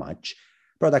not much.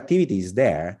 Productivity is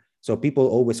there. So people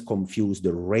always confuse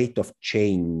the rate of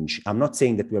change. I'm not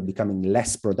saying that we're becoming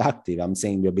less productive. I'm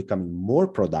saying we're becoming more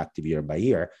productive year by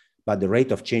year, but the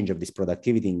rate of change of this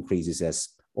productivity increases has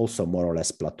also more or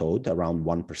less plateaued around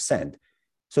 1%.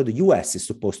 So the US is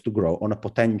supposed to grow on a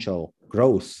potential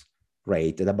growth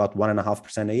rate at about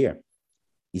 1.5% a year.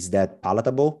 Is that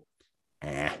palatable?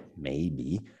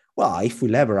 Maybe. Well, if we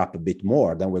lever up a bit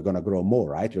more, then we're going to grow more,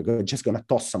 right? We're just going to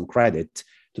toss some credit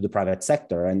to the private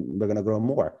sector and we're going to grow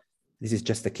more. This is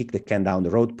just a kick the can down the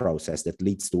road process that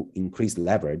leads to increased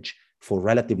leverage for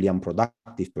relatively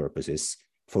unproductive purposes,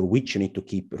 for which you need to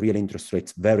keep real interest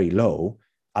rates very low.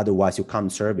 Otherwise, you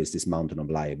can't service this mountain of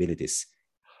liabilities.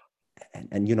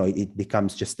 And it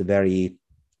becomes just a very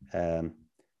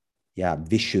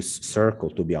vicious circle,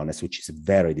 to be honest, which is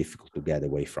very difficult to get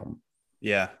away from.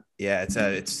 Yeah,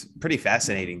 it's pretty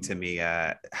fascinating to me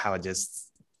how it just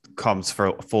comes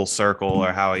for full circle,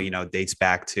 or how dates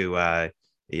back to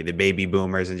the baby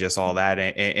boomers and just all that.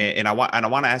 And I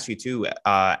want to ask you too,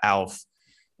 Alf,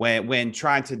 when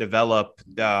trying to develop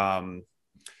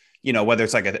whether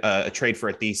it's like a trade for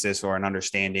a thesis or an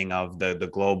understanding of the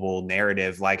global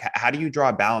narrative, like how do you draw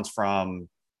a balance from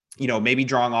maybe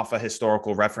drawing off of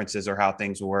historical references or how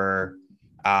things were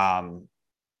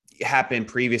happened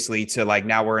previously to like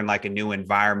now we're in like a new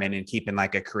environment and keeping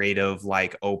like a creative,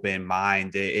 like open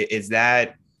mind? Is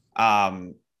that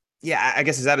I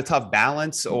guess, is that a tough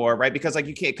balance, or right? Because like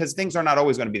you can't, because things are not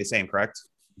always going to be the same, correct?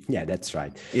 Yeah, that's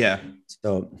right. Yeah.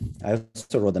 So I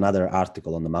also wrote another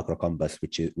article on the Macro Compass,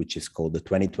 which is called "The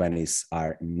 2020s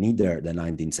are neither the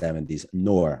 1970s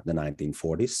nor the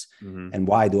 1940s." Mm-hmm. And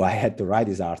why do I had to write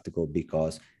this article?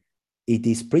 Because it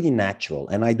is pretty natural,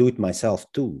 and I do it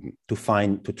myself too, to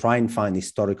try and find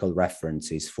historical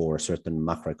references for a certain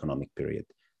macroeconomic period,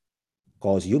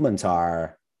 because humans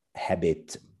are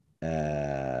habit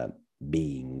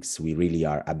beings. We really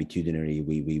are habitudinary.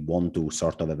 We want to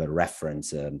sort of have a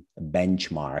reference, a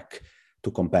benchmark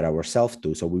to compare ourselves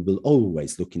to. So we will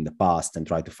always look in the past and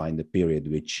try to find a period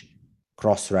which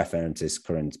cross-references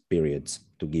current periods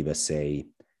to give us a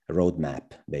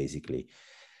roadmap, basically.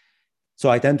 So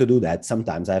I tend to do that.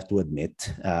 Sometimes I have to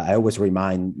admit, I always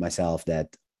remind myself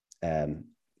that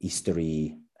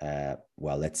history,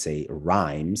 let's say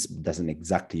rhymes, doesn't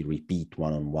exactly repeat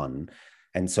one-on-one.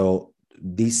 And so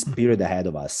this period ahead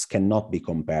of us cannot be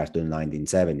compared to the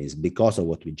 1970s because of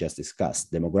what we just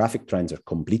discussed. Demographic trends are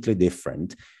completely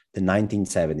different. The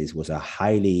 1970s was a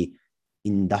highly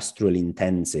industrial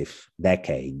intensive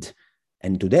decade.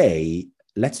 And today,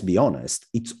 let's be honest,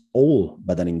 it's all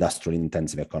but an industrial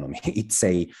intensive economy. It's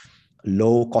a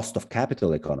low cost of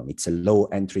capital economy. It's a low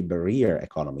entry barrier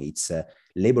economy. It's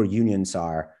labor unions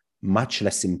are much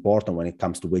less important when it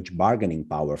comes to wage bargaining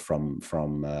power from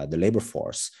the labor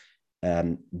force.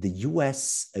 The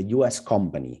US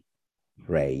company,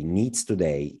 Ray, needs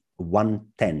today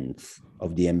 1/10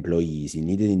 of the employees you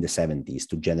needed in the 70s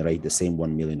to generate the same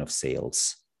 1 million of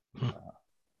sales.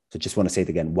 So just want to say it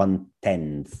again,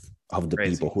 1/10 of the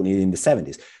people who needed in the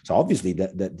 70s. So obviously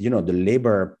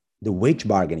the wage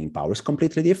bargaining power is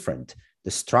completely different.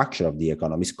 The structure of the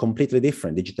economy is completely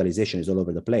different. Digitalization is all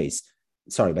over the place.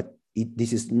 sorry, but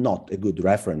this is not a good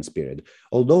reference period.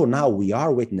 Although now we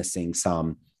are witnessing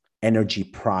some energy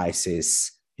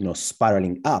prices,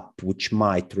 spiraling up, which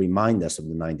might remind us of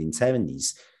the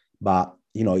 1970s. But,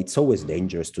 it's always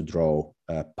dangerous to draw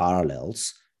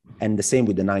parallels. And the same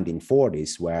with the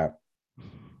 1940s, where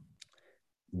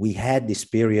we had this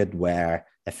period where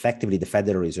effectively the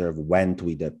Federal Reserve went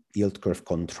with a yield curve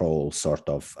control sort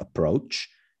of approach,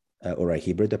 or a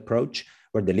hybrid approach,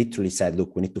 where they literally said,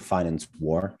 look, we need to finance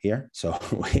war here. So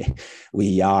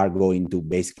we are going to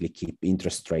basically keep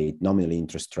nominal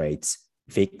interest rates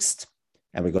fixed.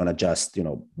 And we're going to just,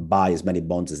 buy as many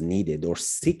bonds as needed, or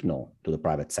signal to the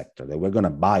private sector that we're going to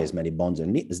buy as many bonds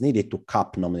as needed to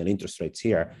cap nominal interest rates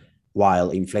here,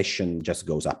 while inflation just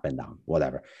goes up and down,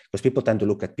 whatever. Because people tend to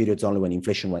look at periods only when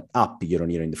inflation went up year on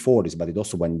year in the 40s, but it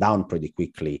also went down pretty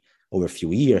quickly over a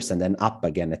few years and then up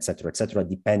again, et cetera,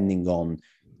 depending on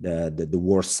the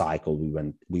war cycle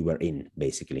we were in,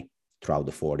 basically, throughout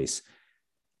the 40s.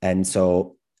 And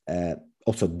so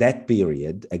also that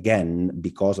period, again,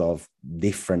 because of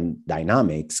different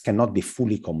dynamics, cannot be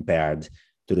fully compared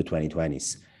to the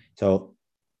 2020s. So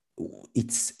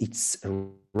it's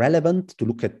relevant to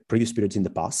look at previous periods in the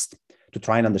past to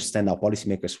try and understand how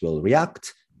policymakers will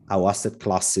react, how asset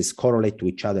classes correlate to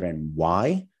each other, and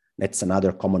why. That's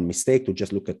another common mistake, to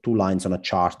just look at two lines on a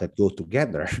chart that go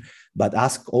together, but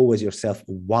ask always yourself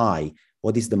why.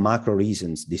 What is the macro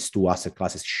reasons these two asset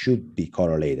classes should be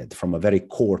correlated from a very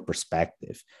core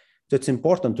perspective? So it's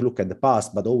important to look at the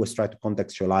past, but always try to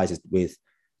contextualize it with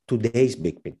today's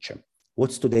big picture.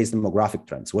 What's today's demographic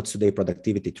trends? What's today's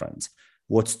productivity trends?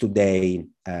 What's today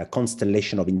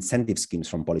constellation of incentive schemes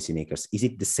from policymakers? Is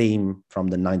it the same from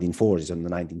the 1940s and the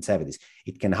 1970s?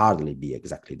 It can hardly be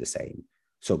exactly the same.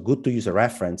 So good to use a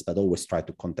reference, but always try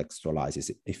to contextualize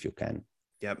it if you can.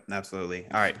 Yep, absolutely.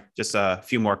 All right, just a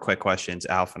few more quick questions,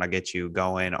 Alf, and I'll get you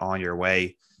going on your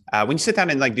way. When you sit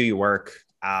down and do your work,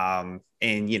 and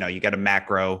you got a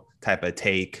macro type of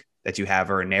take that you have,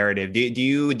 or a narrative, do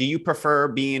you prefer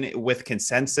being with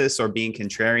consensus or being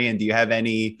contrarian? Do you have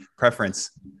any preference?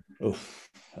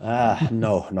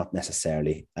 No, not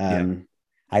necessarily.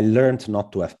 I learned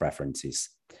not to have preferences.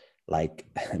 Like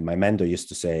my mentor used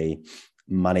to say,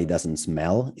 money doesn't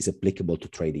smell is applicable to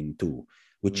trading too,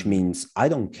 which means I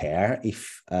don't care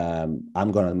if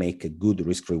I'm going to make a good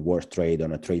risk reward trade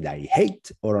on a trade I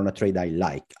hate or on a trade I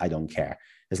like. I don't care.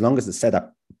 As long as the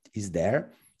setup is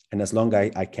there, and as long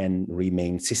as I can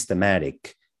remain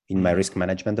systematic in my risk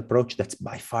management approach, that's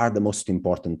by far the most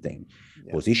important thing.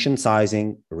 Yeah. Position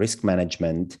sizing, risk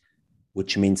management,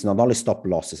 which means not only stop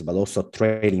losses, but also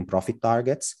trading profit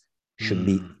targets, should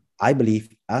be, I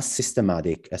believe, as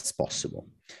systematic as possible.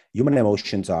 Human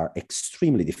emotions are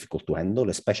extremely difficult to handle,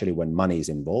 especially when money is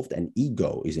involved and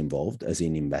ego is involved, as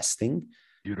in investing.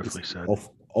 Beautifully said.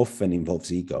 Often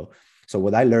involves ego. So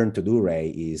what I learned to do, Ray,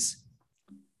 is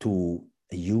to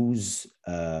use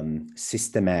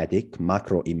systematic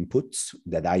macro inputs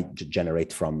that I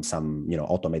generate from some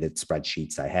automated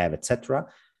spreadsheets I have, etc.,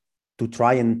 to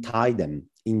try and tie them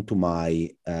into my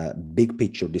big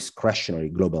picture discretionary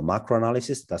global macro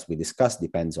analysis. As we discussed,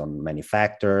 depends on many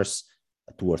factors.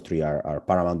 2 or 3 are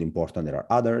paramount important. There are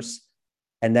others.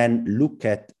 And then look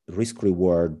at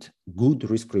good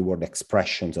risk reward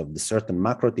expressions of the certain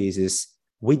macro thesis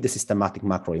with the systematic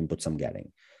macro inputs I'm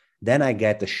getting. Then I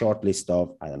get a short list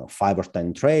of, 5 or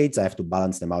 10 trades. I have to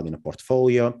balance them out in a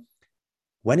portfolio.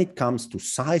 When it comes to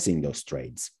sizing those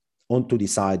trades, onto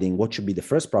deciding what should be the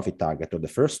first profit target or the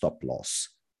first stop loss,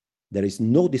 there is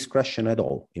no discretion at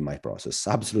all in my process,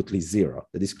 absolutely zero.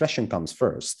 The discretion comes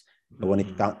first. But when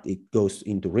it goes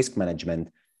into risk management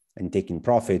and taking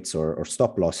profits or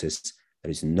stop losses, there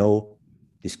is no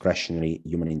discretionary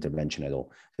human intervention at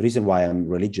all. The reason why I'm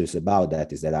religious about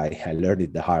that is that I learned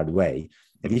it the hard way.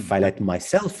 And if I let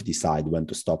myself decide when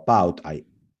to stop out, I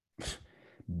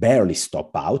barely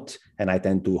stop out. And I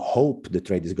tend to hope the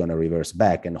trade is going to reverse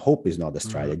back, and hope is not a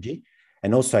strategy.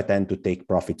 And also I tend to take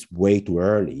profits way too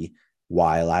early,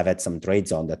 while I've had some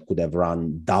trades on that could have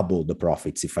run double the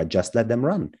profits if I just let them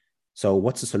run. So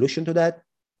what's the solution to that?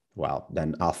 Well,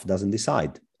 then Alf doesn't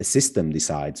decide. A system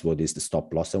decides what is the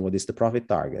stop loss and what is the profit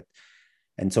target.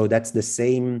 And so that's the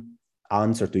same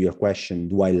answer to your question.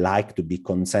 Do I like to be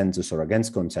consensus or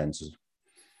against consensus?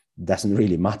 Doesn't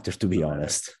really matter, to be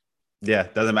honest. Yeah,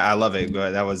 doesn't matter. I love it.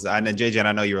 That was, and JJ, and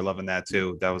I know you were loving that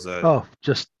too. That was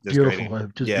just beautiful.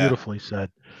 Beautifully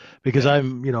said. Because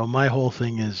I'm, my whole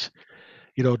thing is,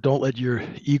 don't let your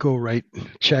ego write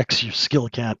checks your skill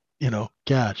can't,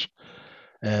 cash.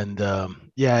 And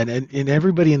and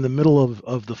everybody in the middle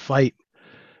of the fight,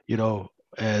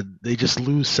 and they just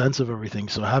lose sense of everything.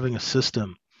 So having a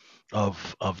system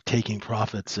of taking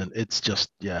profits, and it's just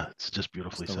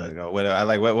beautifully said.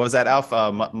 What was that,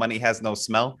 Alpha? Money has no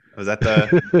smell. Was that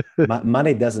the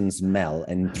money doesn't smell,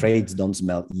 and trades don't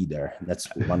smell either. That's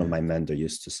one of my mentors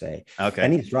used to say. Okay,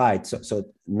 and he's right. So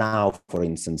now, for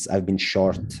instance, I've been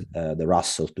short the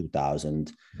Russell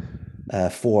 2000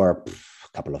 for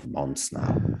a couple of months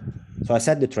now. So I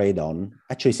set the trade on,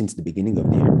 actually since the beginning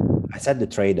of the year. I set the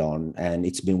trade on, and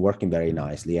it's been working very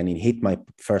nicely, and it hit my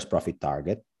first profit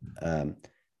target. And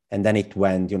then it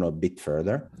went, a bit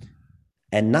further.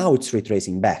 And now it's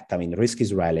retracing back. I mean, risk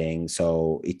is rallying,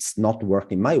 so it's not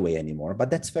working my way anymore. But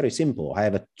that's very simple. I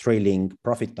have a trailing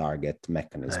profit target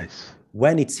mechanism. Nice.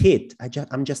 When it's hit,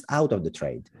 I'm just out of the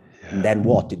trade. Yeah. And then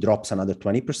what? It drops another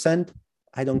 20%.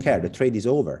 I don't care. The trade is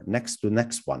over. Next to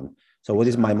next one. So what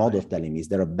is my model telling me? Is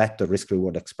there a better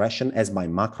risk-reward expression? Has my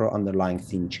macro underlying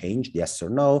theme changed? Yes or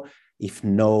no? If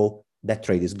no, that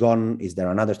trade is gone. Is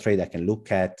there another trade I can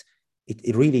look at?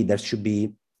 It really, there should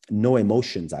be no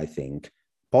emotions, I think.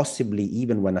 Possibly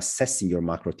even when assessing your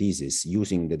macro thesis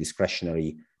using the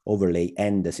discretionary overlay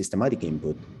and the systematic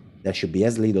input, there should be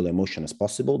as little emotion as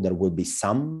possible. There will be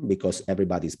some, because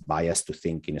everybody's biased to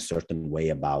think in a certain way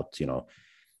about,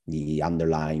 the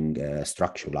underlying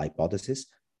structural hypothesis.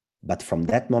 But from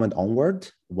that moment onward,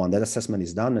 when that assessment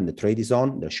is done and the trade is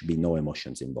on, there should be no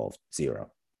emotions involved,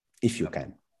 zero, if you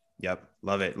can. Yep.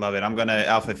 Love it. Love it. I'm going to,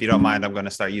 Alpha, if you don't mind, I'm going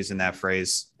to start using that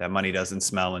phrase, that money doesn't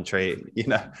smell and trade. I'm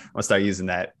going to start using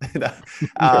that.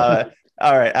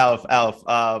 All right, Alf.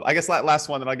 I guess last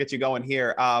one, and I'll get you going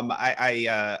here.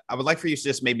 I would like for you to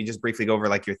just briefly go over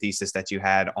like your thesis that you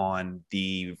had on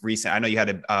the recent, I know you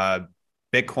had a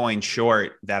Bitcoin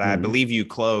short that I believe you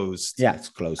closed. Yeah, it's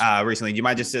closed recently. Do you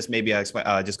mind just maybe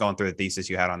just going through the thesis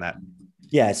you had on that?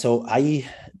 Yeah, so I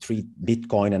treat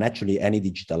Bitcoin and actually any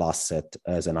digital asset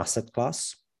as an asset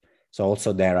class. So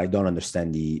also there, I don't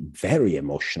understand the very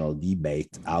emotional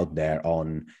debate out there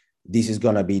on this is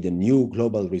going to be the new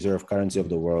global reserve currency of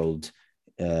the world.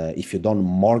 If you don't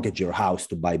mortgage your house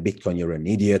to buy Bitcoin, you're an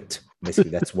idiot.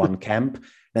 Basically, that's one camp.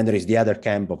 Then there is the other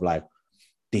camp of like,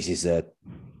 this is a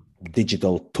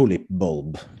digital tulip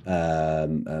bulb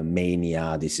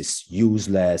mania. This is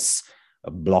useless.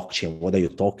 Blockchain, what are you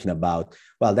talking about?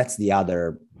 Well, that's the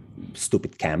other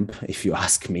stupid camp, if you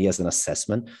ask me, as an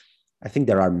assessment. I think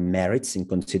there are merits in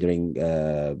considering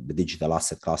the digital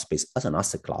asset class space as an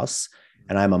asset class.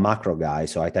 And I'm a macro guy,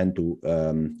 so I tend to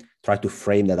try to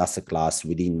frame that asset class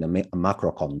within a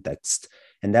macro context.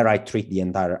 And there I treat the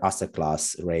entire asset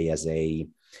class, Ray, as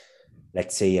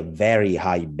let's say, a very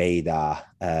high beta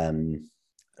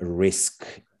risk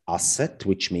asset,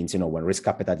 which means, when risk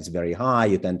appetite is very high,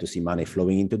 you tend to see money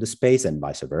flowing into the space and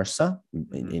vice versa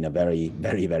in a very,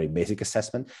 very, very basic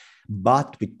assessment,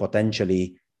 but with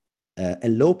potentially a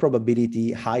low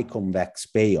probability, high convex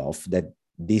payoff that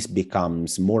this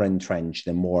becomes more entrenched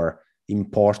and more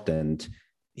important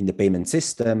in the payment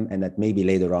system, and that maybe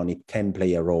later on it can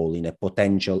play a role in a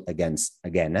potential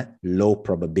low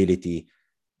probability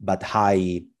but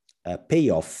high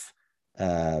payoff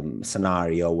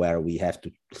scenario where we have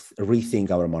to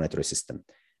rethink our monetary system.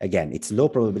 Again, it's low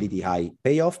probability, high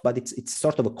payoff, but it's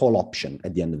sort of a call option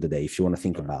at the end of the day, if you want to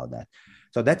think about that.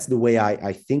 So that's the way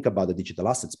I think about the digital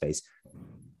asset space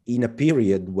in a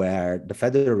period where the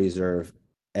Federal Reserve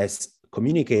has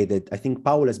communicated. I think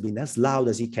Powell has been as loud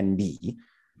as he can be,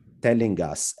 telling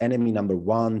us enemy number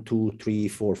 1, 2, 3,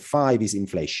 4, 5 is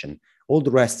inflation. All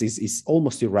the rest is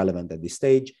almost irrelevant at this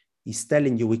stage. He's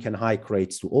telling you we can hike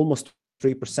rates to almost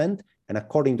 3%. And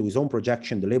according to his own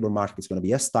projection, the labor market is going to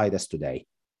be as tight as today.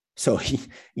 So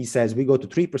he says we go to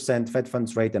 3% Fed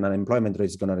funds rate and unemployment rate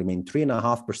is going to remain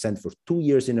 3.5% for 2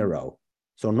 years in a row.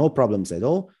 So no problems at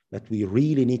all, but we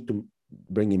really need to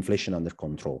bring inflation under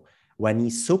control. When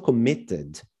he's so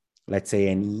committed, let's say,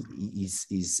 and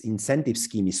his incentive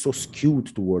scheme is so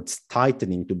skewed towards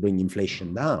tightening to bring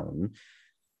inflation down,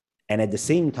 and at the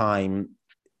same time,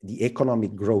 the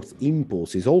economic growth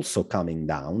impulse is also coming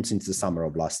down since the summer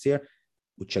of last year,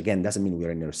 which again doesn't mean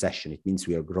we're in a recession. It means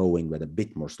we are growing, but a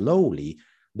bit more slowly.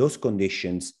 Those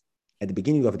conditions at the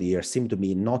beginning of the year seem to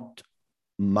be not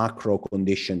macro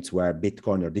conditions where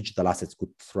Bitcoin or digital assets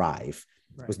could thrive,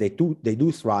 because they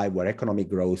do thrive where economic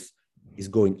growth is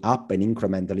going up and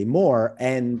incrementally more,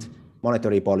 and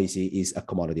monetary policy is a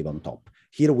commodity on top.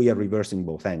 Here we are reversing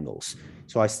both angles.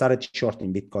 So I started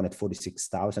shorting Bitcoin at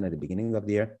 46,000 at the beginning of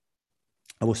the year.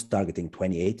 I was targeting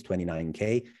 28,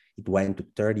 29K. It went to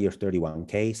 30 or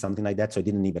 31K, something like that. So I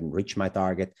didn't even reach my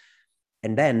target.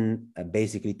 And then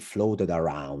basically it floated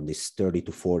around this 30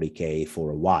 to 40K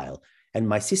for a while. And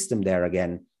my system there,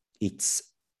 again, it's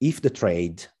if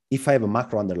I have a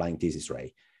macro underlying thesis,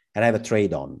 Ray, and I have a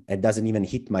trade on. It doesn't even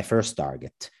hit my first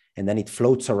target. And then it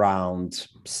floats around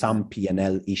some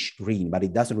P&L-ish green, but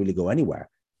it doesn't really go anywhere.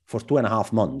 For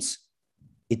 2.5 months,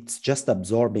 it's just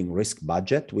absorbing risk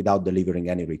budget without delivering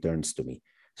any returns to me.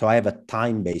 So I have a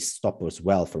time-based stop as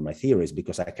well for my theories,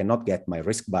 because I cannot get my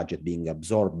risk budget being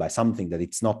absorbed by something that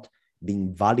it's not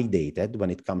being validated when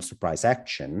it comes to price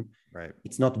action. Right.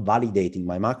 It's not validating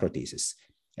my macro thesis.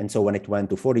 And so when it went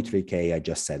to 43K, I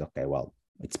just said, okay, well,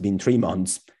 it's been 3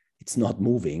 months. It's not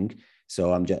moving.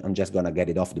 So I'm just going to get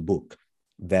it off the book.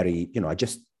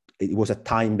 It was a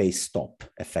time-based stop,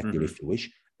 effective, if you wish.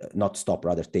 Not stop,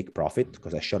 rather take profit,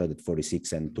 because I shot it at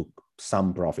 46 and took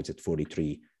some profits at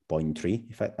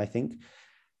 43.3, I think.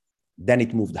 Then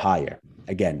it moved higher.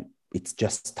 Again, it's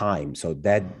just time. So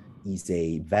that is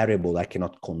a variable I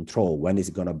cannot control. When is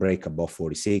it going to break above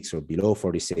 46 or below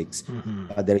 46?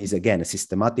 But there is, again, a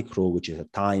systematic rule, which is a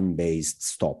time-based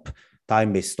stop.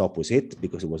 Time-based stop was hit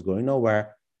because it was going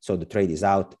nowhere. So the trade is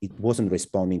out. It wasn't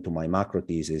responding to my macro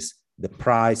thesis. The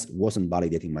price wasn't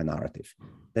validating my narrative.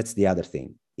 That's the other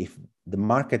thing. If the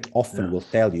market often will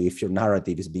tell you if your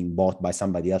narrative is being bought by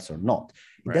somebody else or not.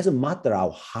 It doesn't matter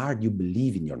how hard you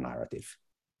believe in your narrative.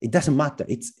 It doesn't matter.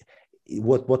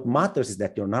 What matters is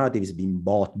that your narrative is being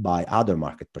bought by other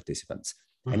market participants.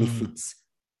 And if it's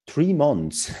 3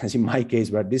 months, as in my case,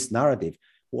 where this narrative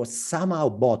was somehow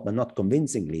bought, but not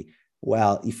convincingly,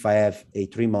 well, if I have a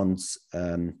 3 months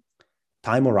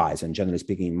time horizon, generally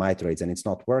speaking, in my trades, and it's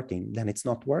not working, then it's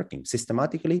not working.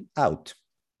 Systematically, out.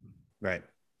 Right.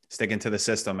 Sticking to the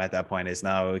system at that point is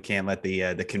now we can't let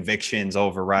the convictions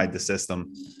override the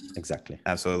system. Exactly.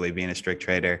 Absolutely, being a strict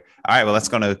trader. All right, well, that's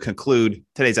going to conclude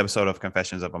today's episode of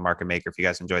Confessions of a Market Maker. If you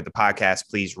guys enjoyed the podcast,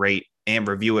 please rate and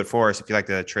review it for us. If you like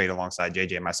to trade alongside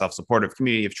JJ and myself, supportive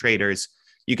community of traders,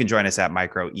 you can join us at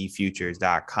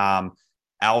microefutures.com.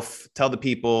 Alf, tell the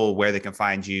people where they can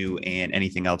find you and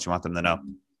anything else you want them to know.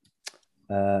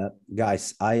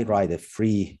 Guys, I write a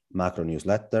free macro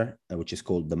newsletter, which is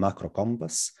called the Macro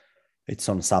Compass. It's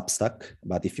on Substack,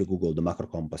 but if you Google the Macro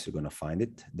Compass, you're going to find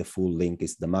it. The full link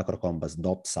is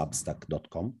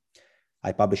themacrocompass.substack.com.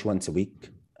 I publish once a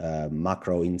week,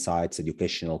 macro insights,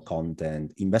 educational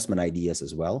content, investment ideas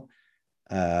as well.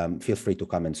 Feel free to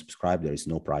come and subscribe. There is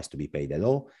no price to be paid at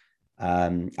all.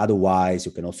 Otherwise,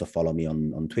 you can also follow me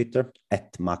on Twitter.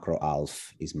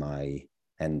 @MacroAlf is my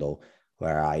handle,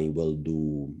 where I will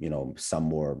do, some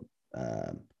more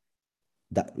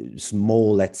that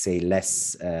small, let's say,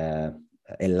 less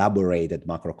elaborated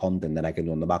macro content than I can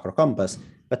do on the Macro Compass,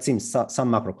 but seems some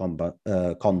macro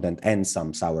content and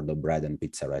some sourdough bread and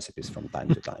pizza recipes from time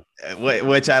to time.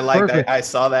 Which I like. I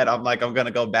saw that. I'm like, I'm going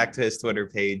to go back to his Twitter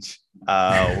page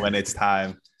when it's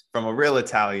time. From a real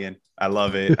Italian. I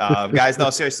love it. Guys, no,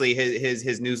 seriously,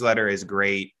 his newsletter is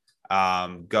great.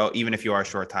 Go, even if you are a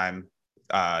short time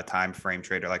frame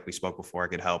trader, like we spoke before, it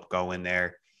could help. Go in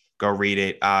there, go read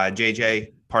it.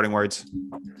 JJ, parting words.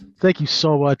 Thank you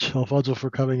so much, Alfonso,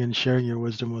 for coming and sharing your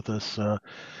wisdom with us.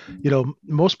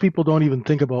 Most people don't even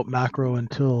think about macro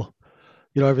until,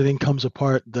 everything comes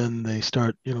apart, then they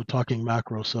start, talking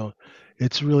macro. So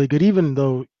it's really good. Even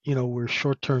though, we're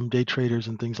short-term day traders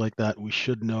and things like that, we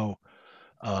should know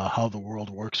how the world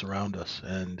works around us.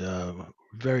 And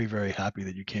very, very happy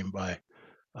that you came by.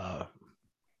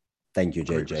 Thank you,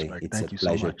 JJ. Thank you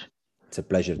so much. It's a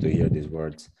pleasure to hear these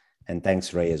words. And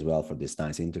thanks, Ray, as well, for this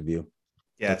nice interview.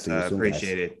 Yes, I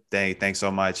appreciate it. Thanks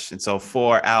so much. And so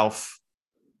for Alf,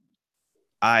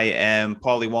 I am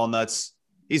Paulie Walnuts.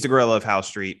 He's the gorilla of House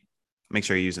Street. Make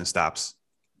sure you're using stops.